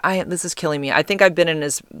 dude, like, this is killing me. I think I've been in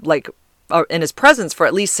his presence for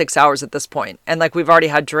at least 6 hours at this point. And like, we've already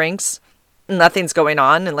had drinks, nothing's going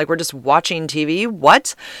on. And like, we're just watching TV.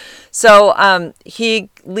 What? So, he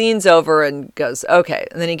leans over and goes, okay.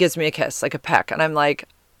 And then he gives me a kiss, like a peck. And I'm like,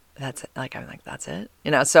 that's it. Like, I'm like, that's it.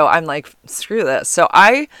 So I'm like, screw this. So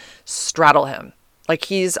I straddle him like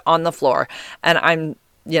he's on the floor and I'm,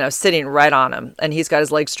 sitting right on him, and he's got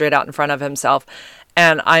his legs straight out in front of himself.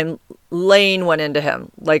 And I'm laying one into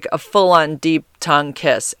him, like a full-on deep tongue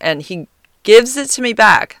kiss. And he gives it to me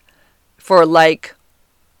back for like,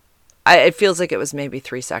 it feels like it was maybe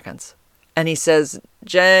 3 seconds. And he says,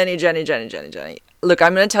 Jenny, Jenny, Jenny, Jenny, Jenny. Look,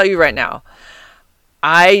 I'm going to tell you right now,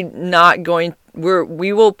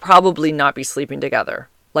 we will probably not be sleeping together.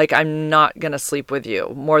 Like, I'm not going to sleep with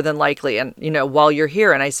you, more than likely. And, while you're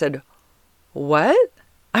here. And I said, what?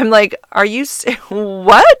 I'm like, are you,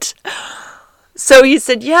 what? So he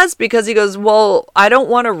said, yes, because he goes, well, I don't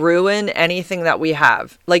want to ruin anything that we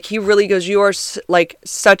have. Like, he really goes, you are like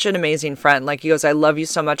such an amazing friend. Like, he goes, I love you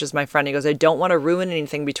so much as my friend. He goes, I don't want to ruin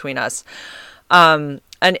anything between us. And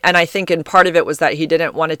I think in part of it was that he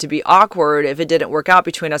didn't want it to be awkward if it didn't work out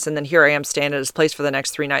between us. And then here I am staying at his place for the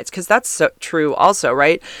next 3 nights. Cause that's so true also.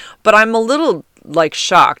 Right. But I'm a little like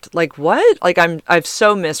shocked. Like, what? Like, I've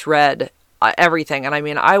so misread everything. And I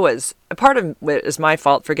mean, part of it is my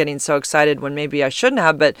fault for getting so excited when maybe I shouldn't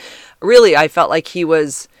have, but really I felt like he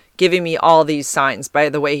was giving me all these signs by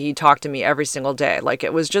the way he talked to me every single day. Like,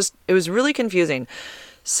 it was really confusing.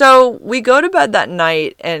 So we go to bed that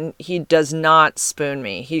night and he does not spoon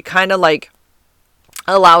me. He kind of like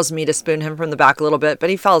allows me to spoon him from the back a little bit, but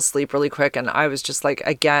he fell asleep really quick. And I was just like,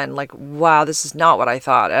 again, like, wow, this is not what I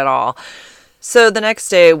thought at all. So the next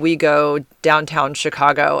day we go downtown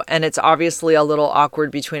Chicago, and it's obviously a little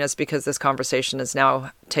awkward between us because this conversation has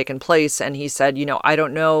now taken place. And he said, I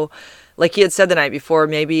don't know, like he had said the night before,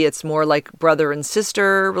 maybe it's more like brother and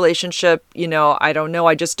sister relationship. I don't know.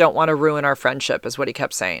 I just don't want to ruin our friendship is what he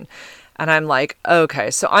kept saying. And I'm like,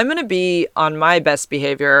 okay, so I'm going to be on my best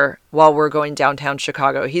behavior while we're going downtown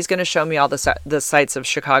Chicago. He's going to show me all the sights of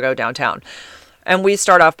Chicago downtown. And we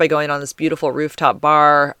start off by going on this beautiful rooftop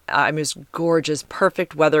bar. I mean, it's gorgeous,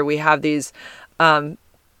 perfect weather. We have these pumple.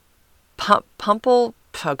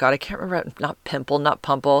 Oh God, I can't remember. Not pimple, not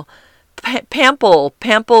pumple.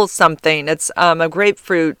 Pample something. It's a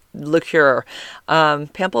grapefruit liqueur.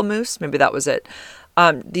 Pamplemousse, maybe that was it.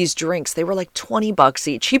 these drinks. They were like $20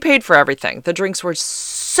 each. He paid for everything. The drinks were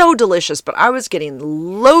so delicious, but I was getting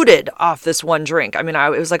loaded off this one drink. I mean, it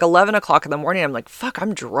was like 11 o'clock in the morning. I'm like, fuck,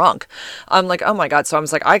 I'm drunk. I'm like, oh my God. So I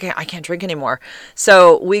was like, I can't drink anymore.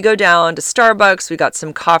 So we go down to Starbucks. We got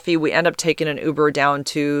some coffee. We end up taking an Uber down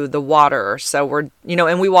to the water. So we're,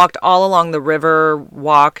 and we walked all along the river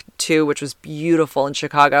walk too, which was beautiful in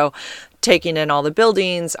Chicago, taking in all the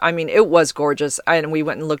buildings. I mean, it was gorgeous. And we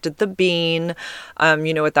went and looked at the Bean.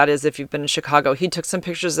 You know what that is if you've been in Chicago. He took some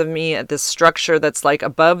pictures of me at this structure that's like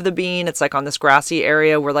above the Bean. It's like on this grassy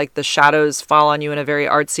area where like the shadows fall on you in a very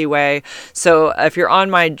artsy way. So if you're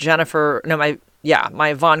on my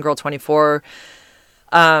my Von Girl 24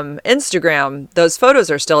 Instagram, those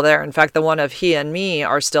photos are still there. In fact, the one of he and me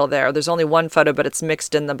are still there. There's only one photo, but it's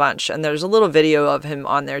mixed in the bunch. And there's a little video of him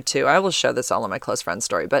on there too. I will show this all in my close friend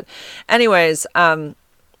story. But anyways,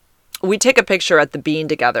 we take a picture at the Bean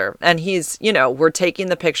together, and he's, we're taking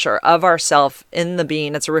the picture of ourselves in the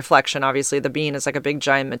Bean. It's a reflection. Obviously the Bean is like a big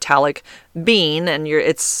giant metallic bean, and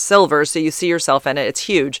it's silver. So you see yourself in it. It's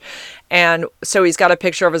huge. And so he's got a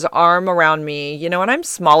picture of his arm around me, and I'm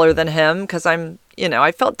smaller than him because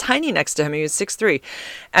I felt tiny next to him. He was 6'3".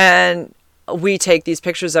 And we take these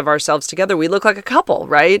pictures of ourselves together. We look like a couple,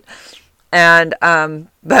 right? And,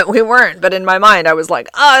 but we weren't. But in my mind, I was like,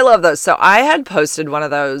 oh, I love those. So I had posted one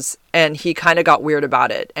of those, and he kind of got weird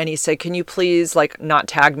about it. And he said, can you please not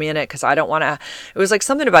tag me in it? Cause I don't want to, it was like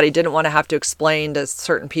something about he didn't want to have to explain to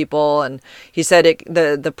certain people. And he said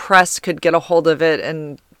the press could get a hold of it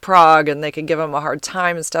in Prague and they could give him a hard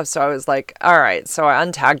time and stuff. So I was like, all right. So I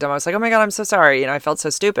untagged him. I was like, oh my God, I'm so sorry. I felt so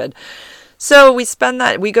stupid. So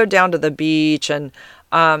we go down to the beach, and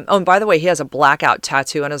and by the way, he has a blackout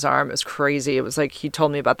tattoo on his arm. It was crazy. It was like he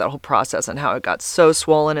told me about that whole process and how it got so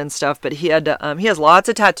swollen and stuff. But he has lots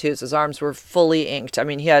of tattoos. His arms were fully inked. I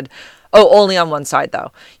mean, he had only on one side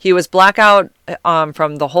though. He was blackout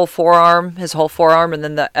from the whole forearm, his whole forearm, and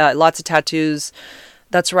then the lots of tattoos.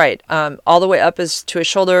 That's right. All the way up to his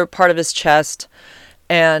shoulder, part of his chest,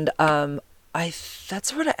 and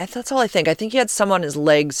that's all I think. I think he had some on his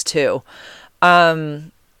legs too.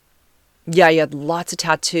 Yeah, he had lots of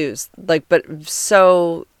tattoos, but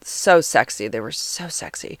so sexy. They were so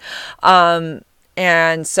sexy.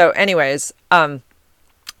 And so anyways,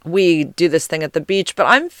 we do this thing at the beach, but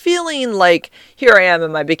I'm feeling like here I am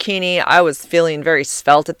in my bikini. I was feeling very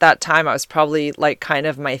svelte at that time. I was probably kind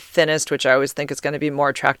of my thinnest, which I always think is going to be more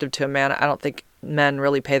attractive to a man. I don't think men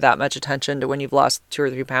really pay that much attention to when you've lost 2 or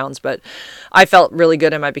 3 pounds, but I felt really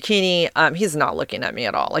good in my bikini. He's not looking at me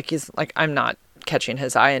at all. I'm not catching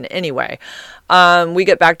his eye in any way. We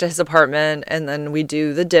get back to his apartment, and then we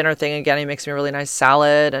do the dinner thing again. He makes me a really nice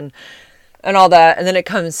salad and all that. And then it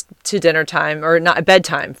comes to dinner time, or not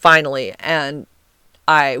bedtime finally. And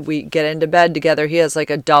we get into bed together. He has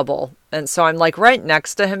a double. And so I'm right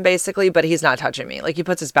next to him basically, but he's not touching me. He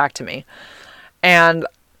puts his back to me, and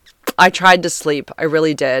I tried to sleep. I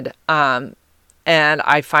really did. And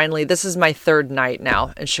I finally, this is my 3rd night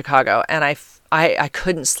now in Chicago, and I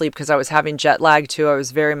couldn't sleep because I was having jet lag too. I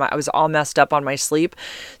was all messed up on my sleep.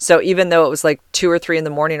 So even though it was 2 or 3 in the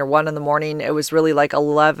morning or 1 in the morning, it was really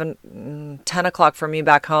 11, 10 o'clock for me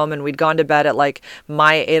back home. And we'd gone to bed at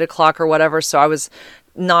my 8 o'clock or whatever. So I was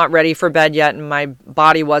not ready for bed yet, and my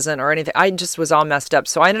body wasn't or anything. I just was all messed up.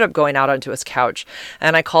 So I ended up going out onto his couch,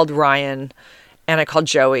 and I called Ryan and I called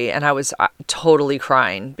Joey, and I was totally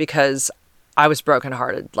crying because I was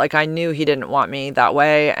brokenhearted. I knew he didn't want me that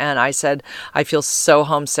way. And I said, I feel so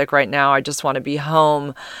homesick right now. I just want to be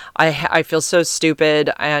home. I feel so stupid.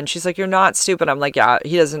 And she's like, you're not stupid. I'm like, yeah,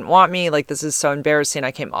 he doesn't want me. This is so embarrassing.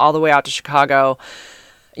 I came all the way out to Chicago,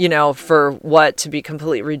 for what? To be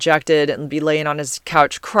completely rejected and be laying on his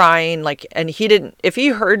couch crying. And he didn't, if he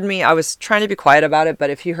heard me, I was trying to be quiet about it, but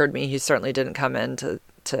if he heard me, he certainly didn't come in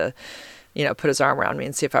to put his arm around me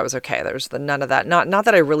and see if I was okay. There's none of that. Not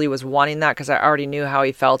that I really was wanting that, because I already knew how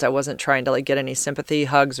he felt. I wasn't trying to get any sympathy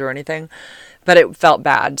hugs or anything, but it felt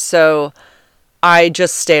bad. So I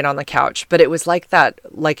just stayed on the couch. But it was that,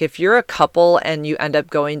 if you're a couple and you end up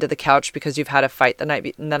going to the couch because you've had a fight the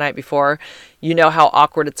night before, how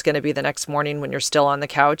awkward it's going to be the next morning when you're still on the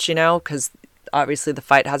couch, because obviously the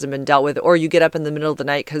fight hasn't been dealt with, or you get up in the middle of the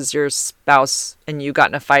night because your spouse and you got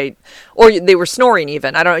in a fight, or they were snoring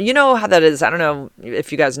even. I don't know, how that is. I don't know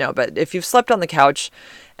if you guys know, but if you've slept on the couch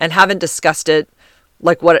and haven't discussed it,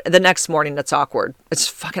 what the next morning, it's awkward. It's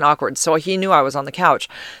fucking awkward. So he knew I was on the couch.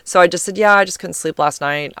 So I just said, yeah, I just couldn't sleep last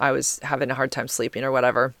night. I was having a hard time sleeping or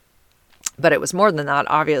whatever. But it was more than that,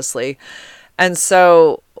 obviously. And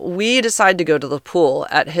so we decided to go to the pool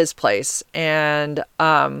at his place, and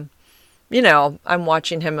I'm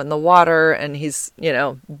watching him in the water, and he's,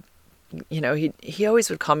 he always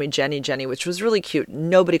would call me Jenny, which was really cute.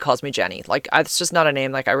 Nobody calls me Jenny. Like, it's just not a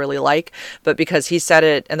name like I really like, but because he said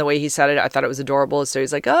it and the way he said it, I thought it was adorable. So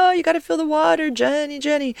he's like, oh, you got to feel the water,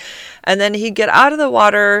 Jenny. And then he'd get out of the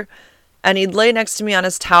water and he'd lay next to me on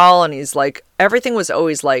his towel, and he's like, everything was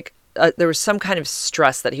always like, there was some kind of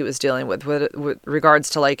stress that he was dealing with regards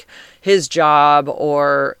to like his job,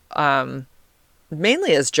 or,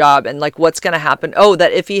 mainly his job, and like what's going to happen. Oh,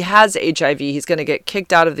 that if he has HIV, he's going to get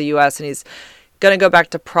kicked out of the US and he's going to go back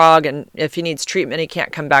to Prague. And if he needs treatment, he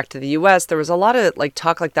can't come back to the US. There was a lot of like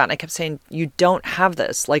talk like that. And I kept saying, you don't have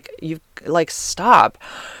this, like, you like, stop.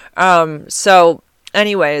 So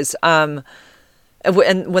anyways, and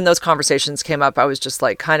when those conversations came up, I was just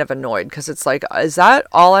like kind of annoyed, because it's like, is that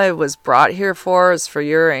all I was brought here for, is for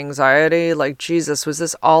your anxiety? Like, Jesus, was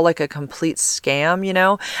this all like a complete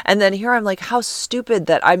scam, And then here I'm like, how stupid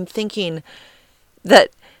that I'm thinking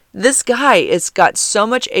that this guy has got so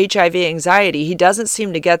much HIV anxiety. He doesn't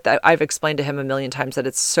seem to get that. I've explained to him a million times that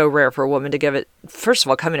it's so rare for a woman to give it, first of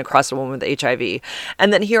all, coming across a woman with HIV.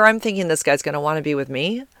 And then here I'm thinking this guy's going to want to be with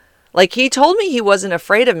me. Like, he told me he wasn't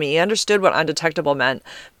afraid of me. He understood what undetectable meant.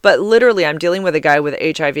 But literally, I'm dealing with a guy with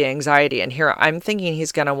HIV anxiety, and here I'm thinking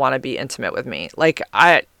he's going to want to be intimate with me.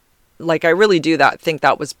 I really do think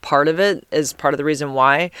that was part of it, is part of the reason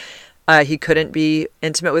why he couldn't be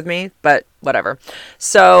intimate with me, but whatever.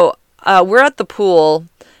 So we're at the pool,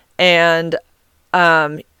 and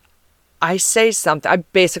I say something. I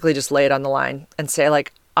basically just lay it on the line and say,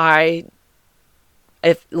 like,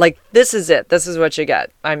 if like, this is it, this is what you get.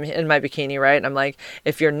 I'm in my bikini, right? And I'm like,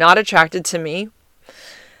 if you're not attracted to me,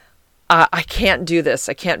 I can't do this.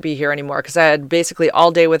 I can't be here anymore. Because I had basically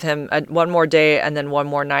all day with him, one more day and then one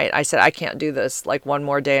more night. I said, I can't do this, like, one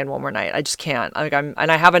more day and one more night. I just can't.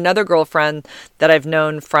 And I have another girlfriend that I've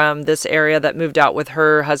known from this area that moved out with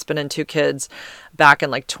her husband and 2 kids back in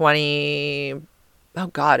like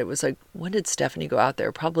it was like, when did Stephanie go out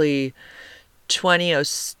there? Probably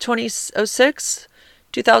 2006.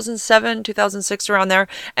 2007, 2006, around there.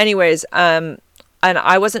 Anyways, and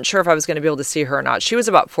I wasn't sure if I was going to be able to see her or not. She was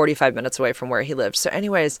about 45 minutes away from where he lived. So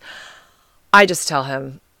anyways, I just tell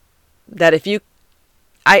him that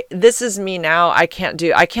this is me now. I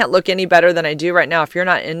can't look any better than I do right now. If you're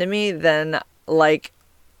not into me, then like,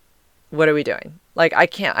 what are we doing? Like, I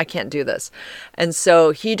can't do this. And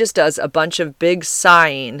so he just does a bunch of big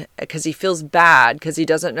sighing because he feels bad, because he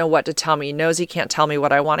doesn't know what to tell me. He knows he can't tell me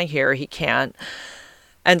what I want to hear. He can't.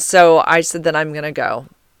 And so I said that I'm going to go.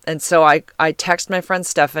 And so I text my friend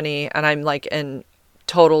Stephanie, and I'm like in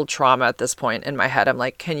total trauma at this point in my head. I'm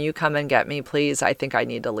like, can you come and get me, please? I think I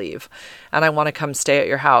need to leave. And I want to come stay at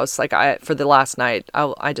your house. Like, for the last night,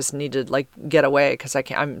 I just need to like get away, because I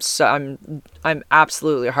can't, I'm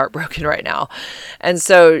absolutely heartbroken right now. And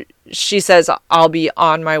so she says, I'll be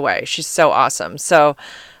on my way. She's so awesome. So,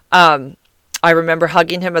 I remember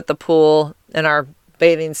hugging him at the pool in our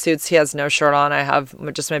bathing suits. He has no shirt on. I have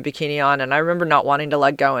just my bikini on. And I remember not wanting to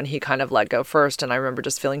let go, and he kind of let go first. And I remember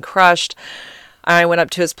just feeling crushed. I went up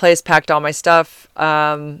to his place, packed all my stuff,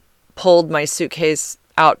 pulled my suitcase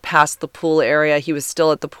out past the pool area. He was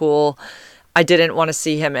still at the pool. I didn't want to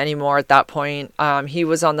see him anymore at that point. He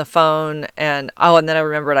was on the phone, and then I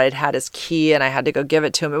remembered I had his key, and I had to go give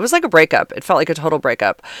it to him. It was like a breakup. It felt like a total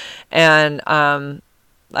breakup. And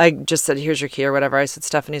I just said, here's your key or whatever. I said,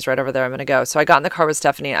 Stephanie's right over there. I'm going to go. So I got in the car with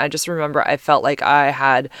Stephanie. I just remember I felt like I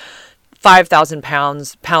had 5,000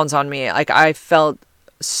 pounds on me. Like, I felt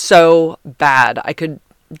so bad. I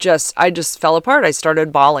just fell apart. I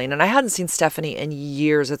started bawling, and I hadn't seen Stephanie in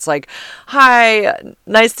years. It's like, hi,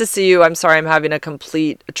 nice to see you. I'm sorry, I'm having a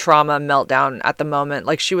complete trauma meltdown at the moment.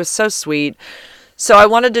 Like, she was so sweet. So I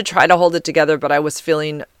wanted to try to hold it together, but I was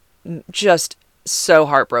feeling just so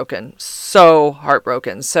heartbroken.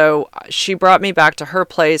 So she brought me back to her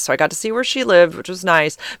place. So I got to see where she lived, which was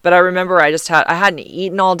nice. But I remember I hadn't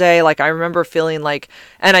eaten all day. Like, I remember feeling like,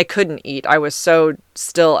 and I couldn't eat. I was so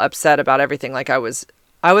still upset about everything. Like, I was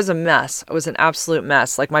a mess. I was an absolute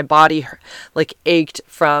mess. Like, my body like ached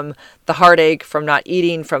from the heartache, from not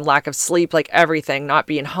eating, from lack of sleep, like everything, not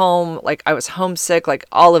being home. Like, I was homesick, like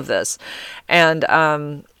all of this.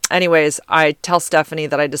 And anyways, I tell Stephanie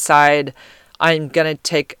that I decide I'm going to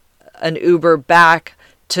take an Uber back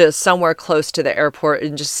to somewhere close to the airport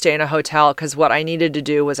and just stay in a hotel, because what I needed to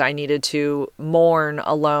do was I needed to mourn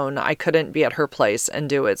alone. I couldn't be at her place and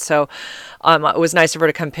do it. So it was nice of her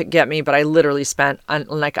to come get me, but I literally spent,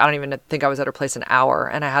 like, I don't even think I was at her place an hour,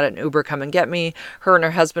 and I had an Uber come and get me. Her and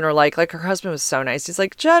her husband are like her husband was so nice. He's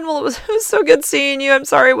like, Jen, well, it was so good seeing you. I'm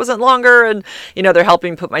sorry it wasn't longer. And, they're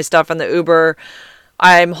helping put my stuff in the Uber.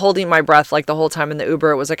 I'm holding my breath like the whole time in the Uber.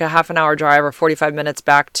 It was like a half an hour drive or 45 minutes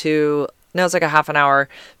back to, no, it was like a half an hour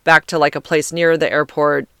back to like a place near the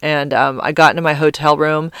airport. And I got into my hotel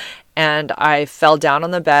room and I fell down on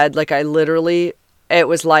the bed. Like I literally, it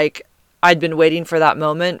was like I'd been waiting for that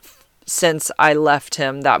moment since I left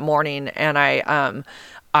him that morning. And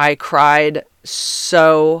I cried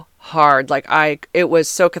so hard. Like it was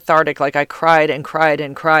so cathartic. Like I cried and cried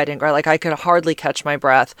and cried and cried. Like I could hardly catch my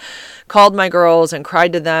breath. Called my girls and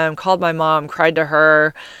cried to them, called my mom, cried to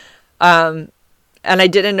her. And I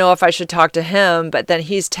didn't know if I should talk to him, but then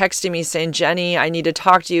he's texting me saying, Jenny, I need to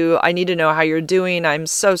talk to you. I need to know how you're doing. I'm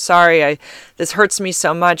so sorry. This hurts me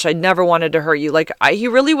so much. I never wanted to hurt you. Like he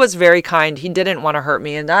really was very kind. He didn't want to hurt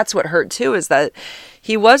me. And that's what hurt too, is that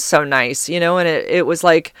he was so nice, you know, and it was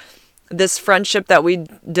like this friendship that we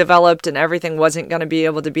developed and everything wasn't going to be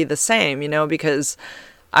able to be the same, you know, because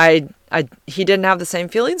he didn't have the same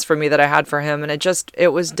feelings for me that I had for him. And it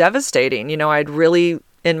was devastating. You know, I'd really,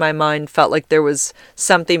 in my mind, felt like there was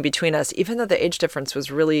something between us, even though the age difference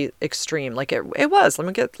was really extreme. Like it was, let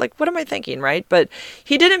me get, like, what am I thinking? Right. But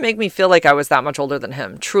he didn't make me feel like I was that much older than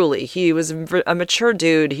him. Truly. He was a mature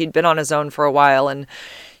dude. He'd been on his own for a while, and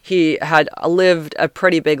he had lived a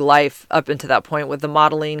pretty big life up until that point with the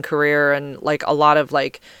modeling career and like a lot of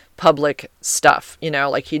like public stuff, you know,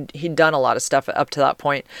 like he'd done a lot of stuff up to that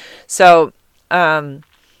point. So,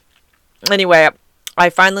 anyway, I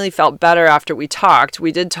finally felt better after we talked.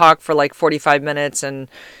 We did talk for like 45 minutes and,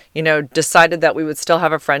 you know, decided that we would still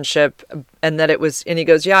have a friendship, and that and he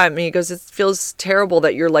goes, yeah, I mean, he goes, it feels terrible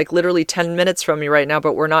that you're like literally 10 minutes from me right now,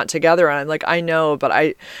 but we're not together. And I'm like, I know,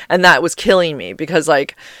 and that was killing me because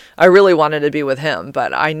like, I really wanted to be with him,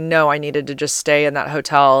 but I know I needed to just stay in that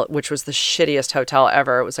hotel, which was the shittiest hotel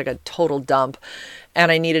ever. It was like a total dump.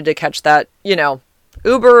 And I needed to catch that, you know,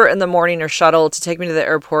 Uber in the morning or shuttle to take me to the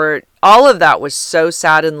airport. All of that was so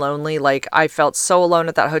sad and lonely. Like I felt so alone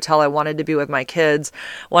at that hotel. I wanted to be with my kids,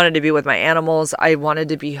 wanted to be with my animals. I wanted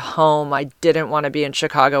to be home. I didn't want to be in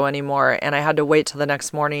Chicago anymore. And I had to wait till the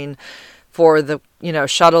next morning for the, you know,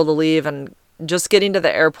 shuttle to leave, and just getting to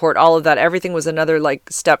the airport, all of that, everything was another like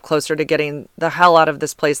step closer to getting the hell out of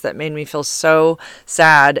this place that made me feel so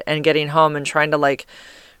sad, and getting home and trying to like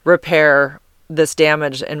repair this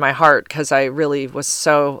damage in my heart, because I really was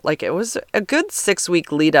so, like, it was a good 6-week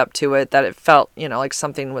lead up to it that it felt, you know, like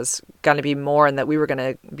something was going to be more and that we were going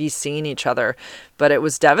to be seeing each other. But it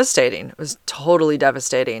was devastating. It was totally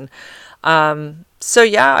devastating. So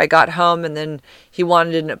yeah, I got home, and then he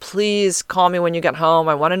wanted to, please call me when you get home.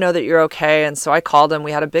 I want to know that you're okay. And so I called him.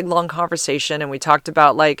 We had a big long conversation, and we talked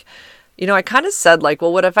about like, you know, I kind of said like,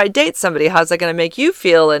 well, what if I date somebody? How's that going to make you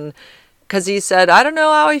feel? And because he said, I don't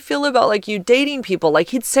know how I feel about like you dating people.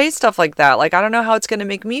 Like he'd say stuff like that. Like, I don't know how it's going to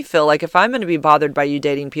make me feel, like if I'm going to be bothered by you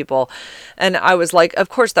dating people. And I was like, of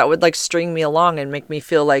course that would like string me along and make me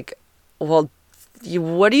feel like, well,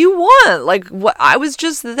 what do you want? Like, what? I was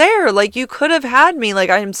just there. Like, you could have had me. Like,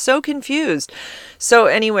 I am so confused. So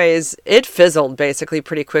anyways, it fizzled basically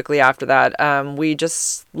pretty quickly after that. We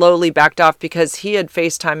just slowly backed off because he had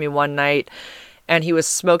FaceTimed me one night, and he was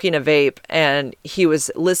smoking a vape, and he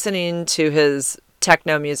was listening to his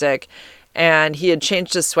techno music, and he had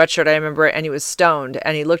changed his sweatshirt, I remember, and he was stoned,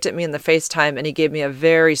 and he looked at me in the FaceTime, and he gave me a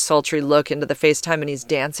very sultry look into the FaceTime, and he's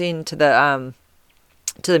dancing to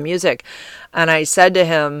the music. And I said to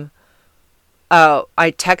him,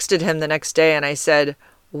 I texted him the next day, and I said,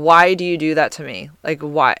 why do you do that to me? Like,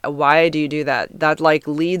 why do you do that? That like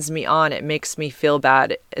leads me on. It makes me feel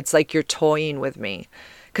bad. It's like you're toying with me.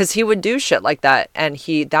 Because he would do shit like that. And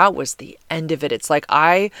that was the end of it. It's like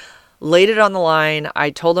I laid it on the line. I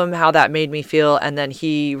told him how that made me feel. And then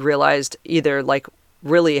he realized either like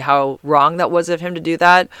really how wrong that was of him to do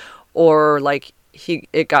that, or like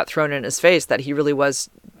it got thrown in his face that he really was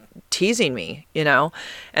teasing me, you know?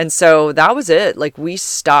 And so that was it. Like, we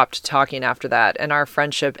stopped talking after that, and our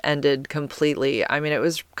friendship ended completely. I mean, it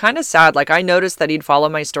was kind of sad. Like, I noticed that he'd follow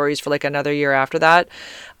my stories for like another year after that.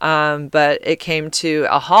 But it came to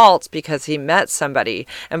a halt because he met somebody.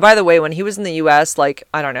 And by the way, when he was in the US, like,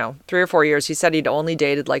 I don't know, 3 or 4 years, he said he'd only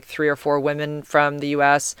dated like 3 or 4 women from the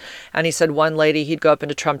US. And he said one lady, he'd go up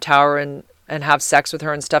into Trump Tower and have sex with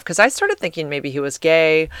her and stuff. Because I started thinking maybe he was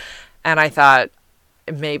gay. And I thought,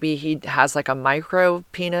 maybe he has like a micro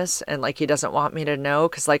penis and like he doesn't want me to know,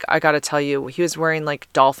 because like I gotta tell you, he was wearing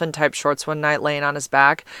like dolphin type shorts one night laying on his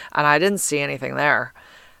back, and I didn't see anything there.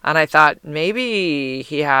 And I thought maybe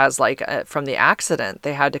he has like from the accident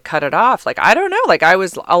they had to cut it off. Like, I don't know, like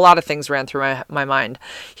a lot of things ran through my mind.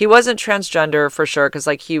 He wasn't transgender for sure, because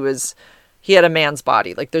like he was he had a man's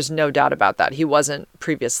body. Like, there's no doubt about that. He wasn't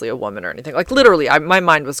previously a woman or anything. Like, literally, my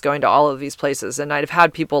mind was going to all of these places, and I'd have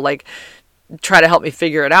had people like try to help me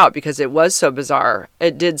figure it out because it was so bizarre.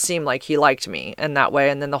 It did seem like he liked me in that way.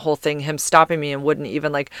 And then the whole thing, him stopping me and wouldn't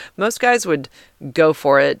even, like, most guys would go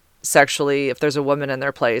for it sexually if there's a woman in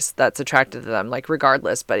their place that's attracted to them, like,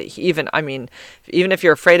 regardless. But even if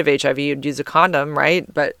you're afraid of HIV, you'd use a condom,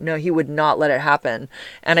 right? But no, he would not let it happen.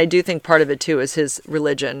 And I do think part of it too is his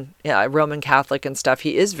religion. Yeah, Roman Catholic and stuff.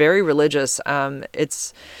 He is very religious.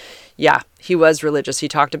 He was religious. He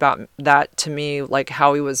talked about that to me, like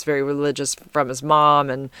how he was very religious from his mom.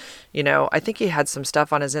 And, you know, I think he had some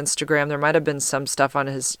stuff on his Instagram. There might have been some stuff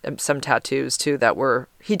on some tattoos too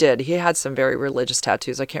he had some very religious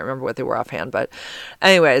tattoos. I can't remember what they were offhand, but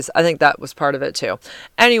anyways, I think that was part of it too.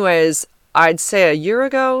 Anyways, I'd say a year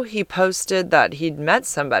ago, he posted that he'd met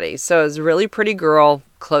somebody. So it was a really pretty girl,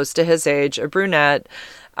 close to his age, a brunette,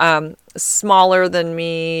 smaller than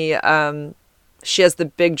me, she has the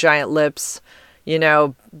big giant lips, you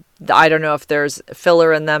know, I don't know if there's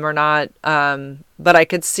filler in them or not, but I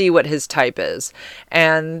could see what his type is.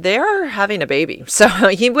 And they're having a baby. So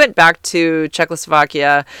he went back to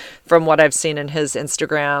Czechoslovakia from what I've seen in his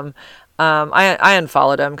Instagram. I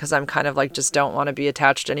unfollowed him because I'm kind of like, just don't want to be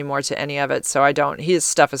attached anymore to any of it. So his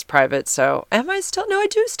stuff is private. So no, I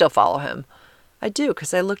do still follow him. I do,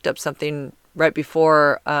 because I looked up something right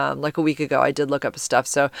before, like a week ago. I did look up his stuff.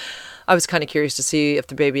 So I was kind of curious to see if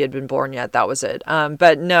the baby had been born yet. That was it.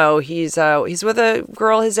 But no, he's with a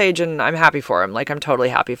girl his age, and I'm happy for him. Like, I'm totally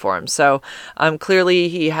happy for him. So, clearly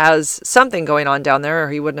he has something going on down there, or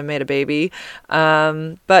he wouldn't have made a baby.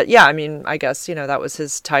 But yeah, I mean, I guess, you know, that was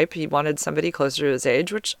his type. He wanted somebody closer to his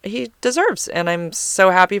age, which he deserves. And I'm so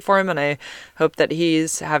happy for him. And I hope that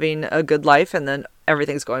he's having a good life, and then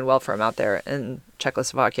everything's going well for him out there in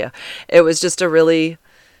Czechoslovakia. It was just a real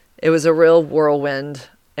whirlwind,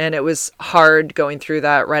 and it was hard going through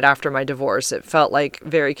that right after my divorce. It felt like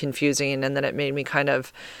very confusing, and then it made me kind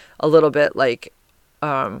of a little bit like,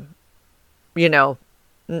 you know,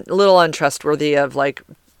 a little untrustworthy of like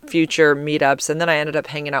future meetups. And then I ended up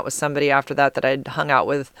hanging out with somebody after that I'd hung out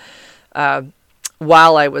with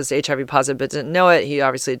while I was HIV positive but didn't know it. He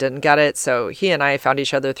obviously didn't get it. So he and I found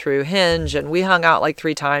each other through Hinge, and we hung out like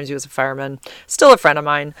 3 times. He was a fireman, still a friend of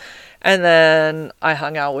mine. And then I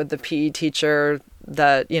hung out with the PE teacher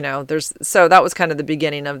that, you know, so that was kind of the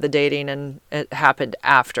beginning of the dating, and it happened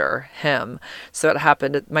after him. So it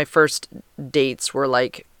happened, my first dates were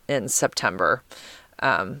like in September,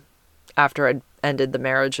 after I'd ended the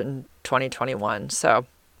marriage in 2021. So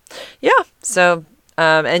yeah. So,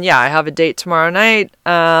 and yeah, I have a date tomorrow night.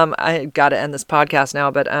 I got to end this podcast now,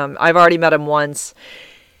 but, I've already met him once.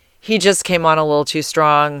 He just came on a little too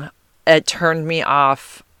strong. It turned me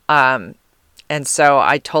off. And so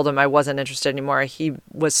I told him I wasn't interested anymore. He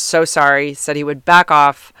was so sorry, said he would back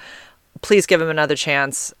off. Please give him another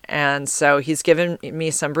chance. And so he's given me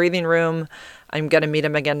some breathing room. I'm going to meet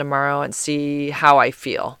him again tomorrow and see how I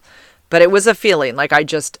feel. But it was a feeling like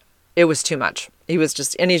it was too much. He was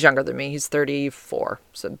just, and he's younger than me. He's 34.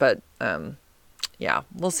 So, but, yeah,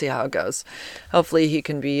 we'll see how it goes. Hopefully he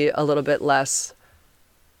can be a little bit less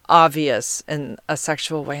obvious in a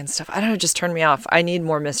sexual way and stuff. I don't know, just turned me off. I need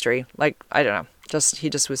more mystery. Like, I don't know. He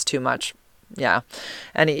just was too much. Yeah.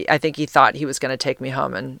 And I think he thought he was going to take me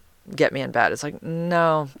home and get me in bed. It's like,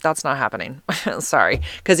 no, that's not happening. Sorry.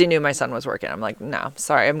 Because he knew my son was working. I'm like, no,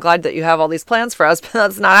 sorry. I'm glad that you have all these plans for us, but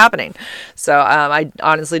that's not happening. So, I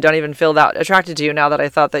honestly don't even feel that attracted to you now that I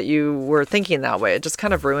thought that you were thinking that way. It just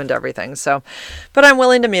kind of ruined everything. So, but I'm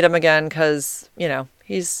willing to meet him again because, you know,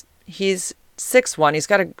 he's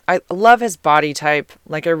 6'1". I love his body type.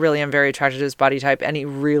 Like, I really am very attracted to his body type, and he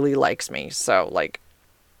really likes me. So, like,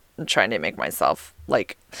 I'm trying to make myself,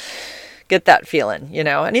 like, get that feeling, you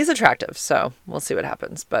know, and he's attractive. So we'll see what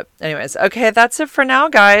happens. But anyways, okay, that's it for now,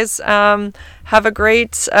 guys. Have a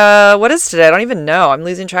great, what is today? I don't even know. I'm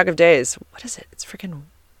losing track of days. What is it? It's freaking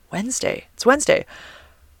Wednesday. It's Wednesday.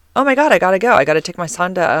 Oh my God, I gotta go. I gotta take my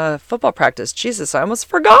son to football practice. Jesus, I almost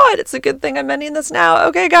forgot. It's a good thing I'm ending this now.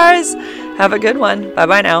 Okay, guys, have a good one.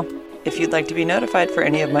 Bye-bye now. If you'd like to be notified for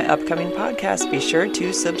any of my upcoming podcasts, be sure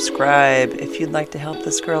to subscribe. If you'd like to help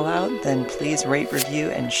this girl out, then please rate, review,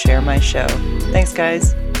 and share my show. Thanks,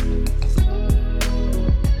 guys.